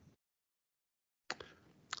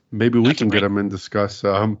 Maybe we can get him and discuss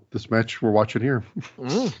this match we're watching here.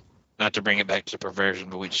 Not to bring it back to perversion,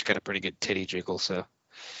 but we just got a pretty good titty jiggle, so.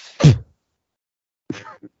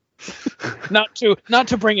 Not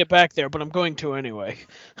to bring it back there, but I'm going to anyway.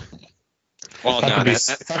 Well, no, that's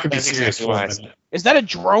serious exactly for a why. minute. Is that a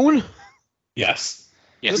drone? Yes.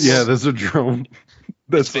 Yes. Yeah, there's a drone.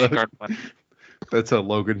 That's Vanguard one. a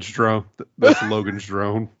Logan's drone. That's Logan's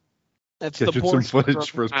drone. That's the Catching some Borscht footage drone.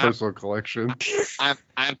 for his personal collection.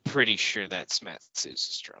 I'm pretty sure that's Matt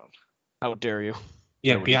Sousa's drone. How dare you?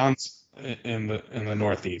 Yeah, Beyond's in the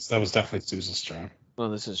Northeast. That was definitely Sousa's drone. Well,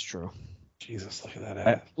 this is true. Jesus, look at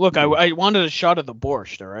that. Look, I wanted a shot of the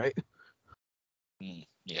borscht, all right?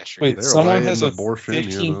 Yeah, sure. Wait, They're someone away has in a the Borscht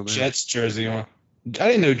India, 15 though, they- Jets jersey on. I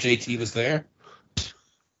didn't know JT was there.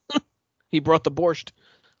 He brought the borscht.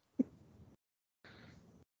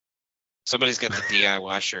 Somebody's got the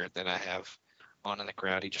DIY shirt that I have on in the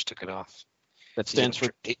crowd. He just took it off. That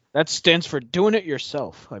stands for doing it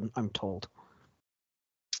yourself. I'm told.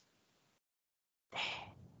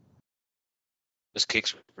 Those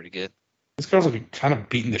kicks were pretty good. These girls are kind of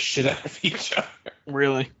beating the shit out of each other.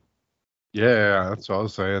 Really? Yeah, that's what I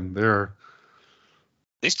was saying.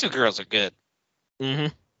 These two girls are good. Mm-hmm.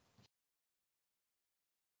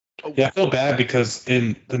 Yeah, I feel bad because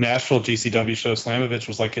in the Nashville GCW show, Slamovich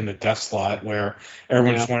was like in the death slot where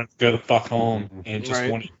everyone just wanted to go the fuck home and just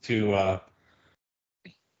wanted to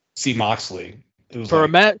see Moxley. It was For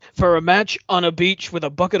a match on a beach with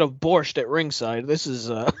a bucket of borscht at ringside. This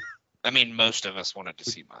is I mean, most of us wanted to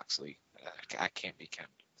see Moxley. I can't be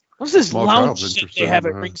counted. What's this Small lounge crowd's shit they interesting, have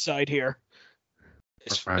at huh? ringside here?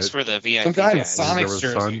 It's Right. for the VIP some guy in guys. Sonic's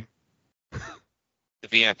There was jersey. The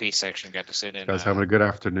VIP section got to sit in Guys having a good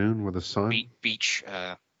afternoon with the sun. beach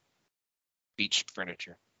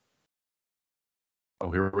furniture. Oh,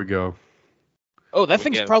 here we go. Oh, that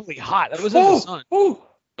thing's Yeah. probably hot. That was in the sun. Oh,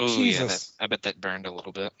 Oh yeah, Jesus. I bet that burned a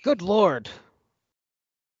little bit. Good lord.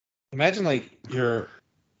 Imagine like you're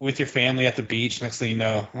with your family at the beach. Next thing you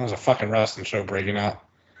know, there's a fucking wrestling show breaking out.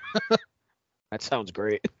 That sounds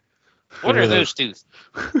great. What are Really? those two?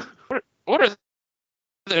 What are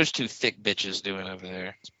those two thick bitches doing over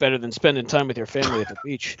there? It's better than spending time with your family at the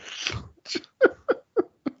beach.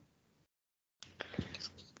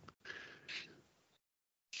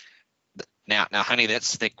 Now, honey,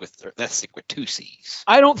 that's thick with two C's.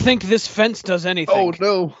 I don't think this fence does anything. Oh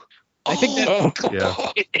no! I think that Oh,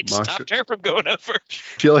 Yeah. it Masha- stopped her from going over.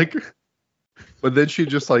 She but then she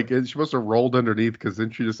just she must have rolled underneath because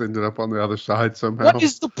then she just ended up on the other side somehow. What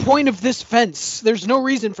is the point of this fence? There's no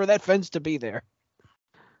reason for that fence to be there.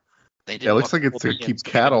 They didn't Yeah, it looks want like it's to people keep to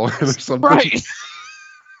cattle in or something. Right.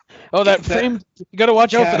 Oh, that framed. You got to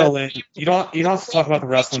watch out for cattle that. in. You don't have to talk about the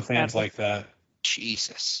wrestling fans like that.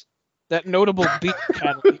 Jesus. That notable beach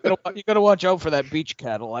cattle. You got to watch out for that beach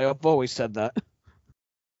cattle. I've always said that.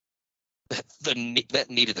 That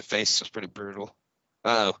knee to the face was pretty brutal.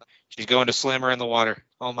 Oh, she's going to slam her in the water.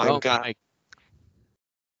 Oh my god.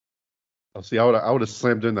 Oh, see, I would have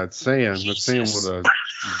slammed in that sand. That sand Jesus. would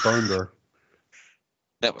have burned her.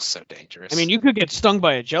 That was so dangerous. I mean, you could get stung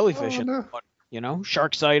by a jellyfish. Oh, in no. the water,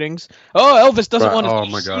 shark sightings. Oh, Elvis doesn't Right, want his oh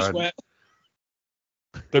my shoes God. wet.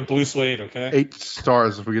 They're blue suede, okay? 8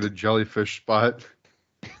 stars if we get a jellyfish spot.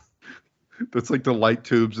 That's like the light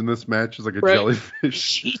tubes in this match is like a Right.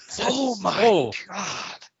 jellyfish. Jesus. oh my Oh.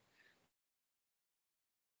 god.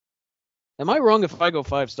 Am I wrong if I go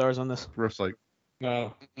 5 stars on this? Riff's like,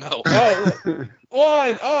 No. No. Oh,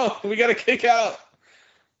 one. Oh, we got to kick out.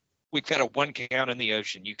 We've got a 1 count in the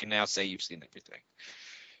ocean. You can now say you've seen everything.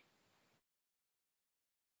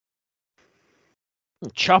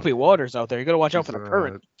 Choppy waters out there. You got to watch out for the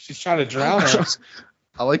current. She's trying to drown her.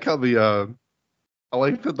 I like how I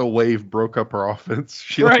like that the wave broke up her offense.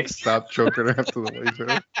 She Right. stopped choking her after the wave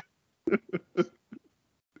hit.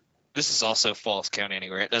 This is also false count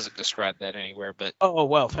anywhere. It doesn't describe that anywhere, but Oh,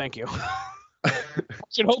 well, thank you. I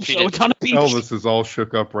should hope She so. did. It's on a beach. Elvis is all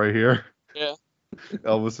shook up right here. Yeah.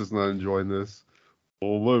 Elvis is not enjoying this.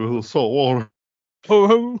 Oh, maybe a little salt water.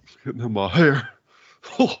 Oh, Getting in my hair.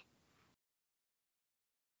 Oh,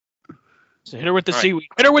 so hit her with the All right. seaweed.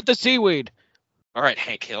 Hit her with the seaweed. All right,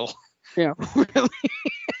 Hank Hill. Yeah, really.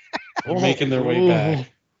 They're making their way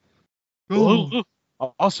back. oh,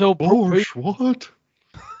 Also, propane. Borscht, what?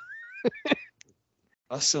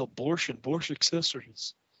 I sell Borscht and Borscht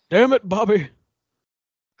accessories. Damn it, Bobby.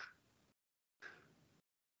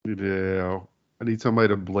 Yeah. I need somebody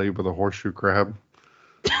to blade with a horseshoe crab.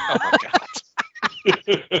 Oh my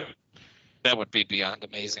god. That would be beyond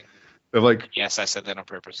amazing. They're like Yes, I said that on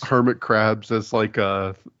purpose. hermit crabs as like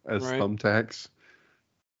as Right. thumbtacks.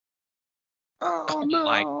 Oh, Oh no.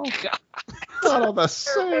 my god. Not on the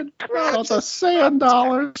sand. Not on the sand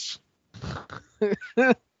dollars.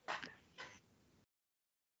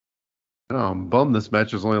 I'm bummed this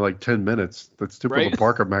match is only like 10 minutes. That stupid Right. La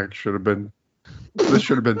Parka match should have been. This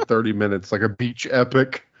should have been 30 minutes, like a beach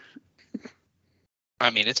epic. I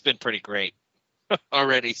mean, it's been pretty great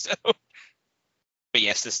already, so. But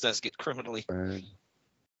yes, this does get criminally. Man.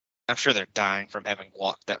 I'm sure they're dying from having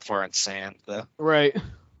walked that far in sand, though. Right.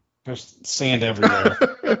 There's sand everywhere.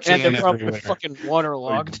 And Sand they're probably everywhere. fucking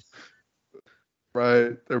waterlogged.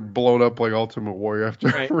 Right, they're blown up like Ultimate Warrior after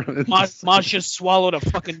Right. running. Masha swallowed a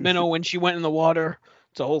fucking minnow when she went in the water.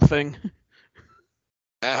 It's a whole thing.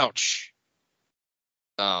 Ouch.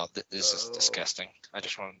 Oh, this is disgusting. I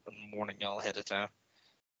just want to warning y'all ahead of time.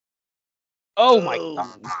 Oh my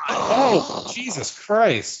god. Oh, Jesus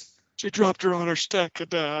Christ. She dropped her on her stack of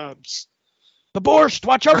dimes. The borscht.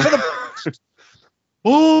 Watch out for the.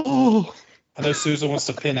 Oh, I know Susan wants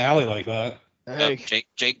to pin Allie like that. Hey.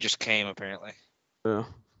 Jake just came, apparently. Yeah.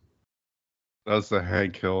 that's the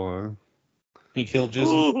Hank Hill. He killed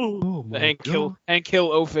Jizzle. Oh The Hank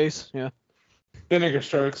Hill O-face. Yeah. Vinegar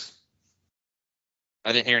strokes.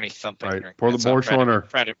 I didn't hear any thumping. Right, or pour the anything, so I'm borscht proud on of-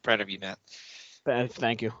 her. Proud of you, Matt.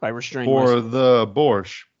 Thank you. I restrained For myself. the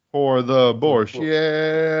borscht. For the borscht.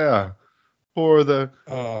 Yeah. For the.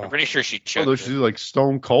 I'm Oh, pretty sure she Oh, chugged no, it. she's like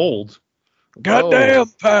stone cold. Goddamn,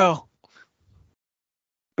 pal.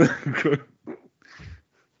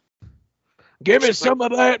 Give me She's some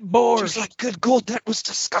of that She's borscht. like, good God, that was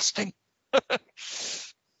disgusting.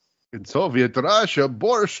 In Soviet Russia,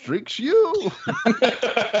 borscht drinks you.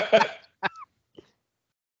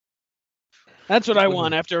 That's what I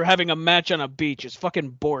want after having a match on a beach. Is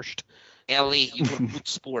fucking borscht. Ellie, you were good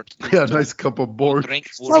sport. Yeah, nice cup of borscht. Drink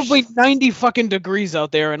It's probably borscht. 90 fucking degrees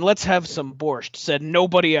out there, and let's have some borscht. Said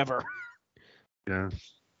nobody ever. Yeah.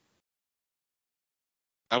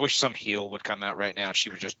 I wish some heel would come out right now and she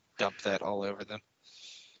would just dump that all over them.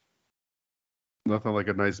 Nothing like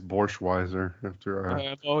a nice Borschweiser after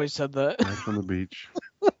a I've always said that. match on the beach.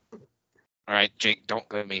 All right, Jake, don't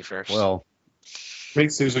go me first. Well,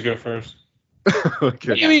 make Susan go first. What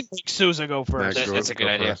okay. do you mean make Sousa go first? Next. that's a good go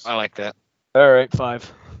idea. first. I like that. All right,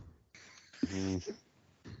 5. Mm.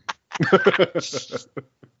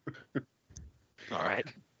 All right.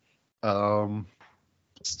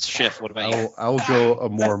 Schiff, what about you? I'll go a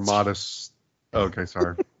more modest. Okay,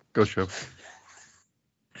 sorry. Go Shiv.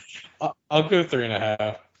 I'll go 3.5.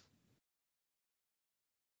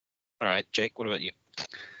 All right, Jake, what about you?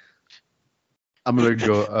 I'm gonna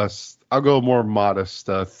go. I'll go more modest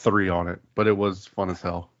 3 on it, but it was fun as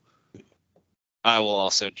hell. I will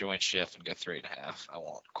also join Schiff and go 3.5. I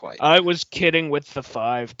won't quite. I was kidding with the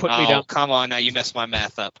 5. Put me Oh, down. come on now. You messed my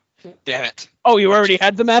math up. Damn it. Oh, you already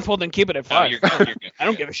had the math? Well, then keep it at No, 5. you're good. You're good. I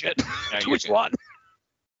don't give a shit. No, you're Which good. one?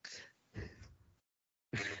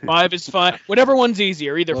 5 is fine. Whatever one's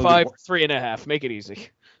easier. Either Well, 5 or 3.5. Make it easy.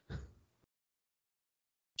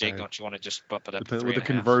 Jake, Right. don't you want to just bump it up to Depend, 3.5? with the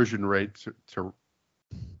conversion rate to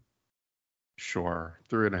sure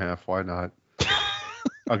 3.5. Why not?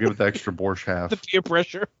 I'll give it the extra borscht half. The peer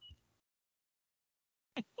pressure.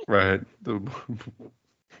 Right.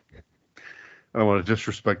 I don't want to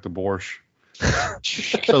disrespect the borscht.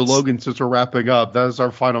 So Logan, since we're wrapping up, that is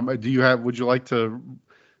our final. Would you like to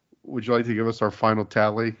give us our final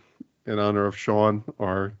tally in honor of Sean,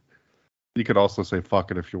 or you could also say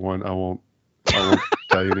fuck it if you want. I won't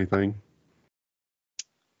tell you anything.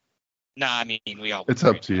 No, I mean we all. It's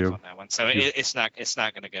agree up to you. on that one. So it's not going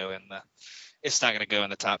to go in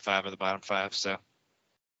the top 5 or the bottom 5. So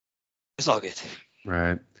it's all good.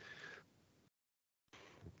 Right.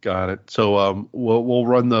 Got it. So we'll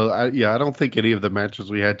run I don't think any of the matches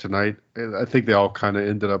we had tonight. I think they all kind of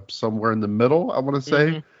ended up somewhere in the middle. I want to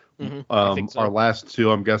say. I think so. Our last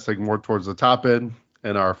 2, I'm guessing, more towards the top end,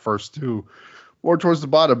 and our first 2 more towards the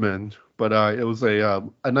bottom end. But it was a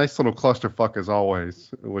nice little clusterfuck as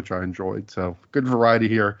always, which I enjoyed. So good variety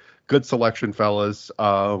here, good selection, fellas.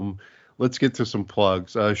 Let's get to some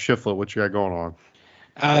plugs. Shiflet, what you got going on?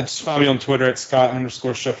 Just follow me on Twitter at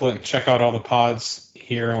Scott_Shiflett and check out all the pods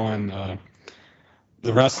here on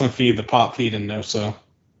the Wrestling Feed, the Pop Feed, and NoSo.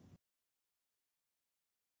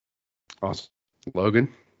 Awesome. Logan?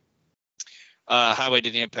 Highway to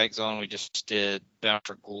the Impact Zone, we just did Bound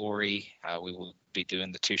for Glory. We will be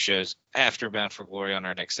doing the 2 shows after Bound for Glory on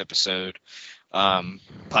our next episode.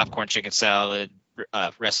 Popcorn Chicken Salad,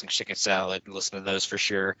 Wrestling Chicken Salad, listen to those for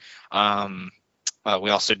sure. We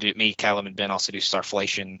also do, me, Callum, and Ben also do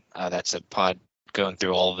Starflation. That's a pod going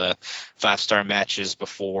through all the 5-star matches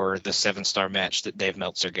before the 7-star match that Dave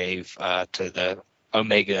Meltzer gave to the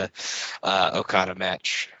Omega Okada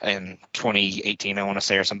match in 2018, I want to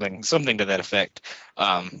say, or something to that effect.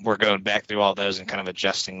 We're going back through all those and kind of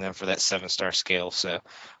adjusting them for that 7-star scale. So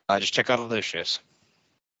just check out all those shows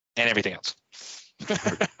and everything else.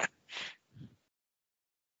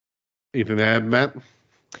 Anything to add, Matt?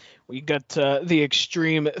 We got the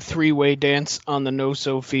Extreme 3-Way Dance on the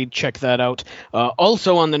NoSo feed. Check that out.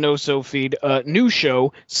 Also on the NoSo feed, new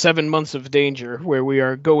show, 7 Months of Danger, where we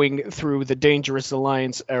are going through the Dangerous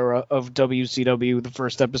Alliance era of WCW. The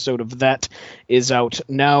first episode of that is out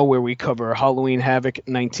now, where we cover Halloween Havoc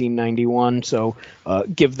 1991. So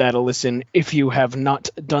give that a listen if you have not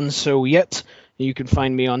done so yet. You can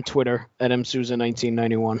find me on Twitter at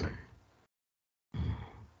msouza1991.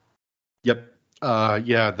 Yep.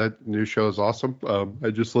 Yeah, that new show is awesome. I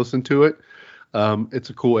just listened to it. It's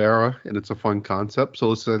a cool era and it's a fun concept. So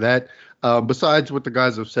listen to that. Besides what the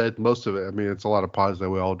guys have said, most of it, I mean, it's a lot of pods that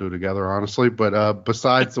we all do together, honestly. But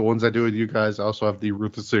besides the ones I do with you guys, I also have the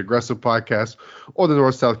Ruthlessly Aggressive podcast or the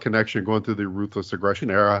North-South Connection going through the Ruthless Aggression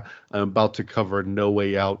era. I'm about to cover No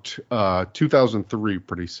Way Out 2003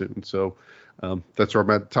 pretty soon. So that's where I'm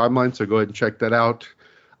at the timeline. So go ahead and check that out.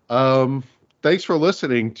 Thanks for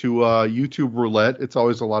listening to YouTube Roulette. It's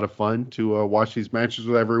always a lot of fun to watch these matches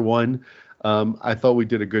with everyone. I thought we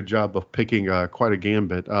did a good job of picking quite a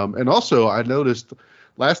gambit. And also, I noticed,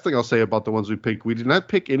 last thing I'll say about the ones we picked, we did not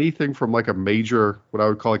pick anything from like a major, what I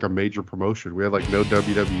would call like a major promotion. We had like no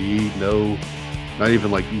WWE, not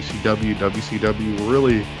even like ECW, WCW. We're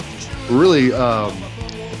really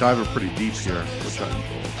diving pretty deep here, which I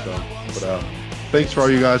enjoy. So, thanks for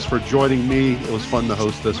all you guys for joining me. It was fun to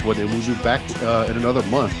host this one, and we'll be back in another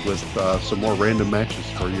month with some more random matches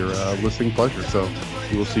for your listening pleasure. So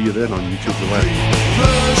we will see you then on YouTube Roulette.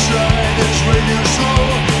 First ride, it's radio slow.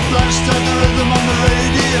 Last time the rhythm on the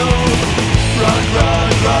radio. Rock,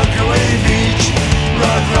 rock, Rockaway Beach.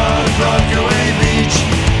 Rock, rock, Rockaway Beach.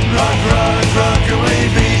 Rock, rock,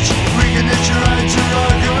 Rockaway Beach. We can hitch a ride to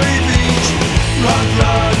Rockaway Beach. Rock,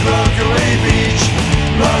 rock, Rockaway Beach.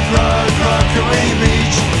 Rock, rock, Rockaway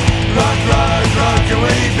Beach. Rock, rock,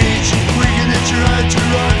 Rockaway Beach. We can hitch a ride to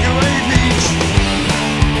Rockaway Beach.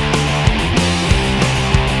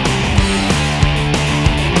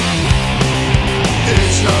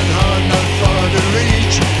 It's not hard, not far to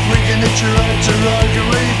reach. We can hitch a ride to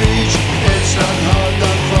Rockaway Beach. It's not hard,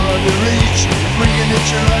 not far to reach. We can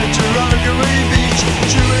hitch a ride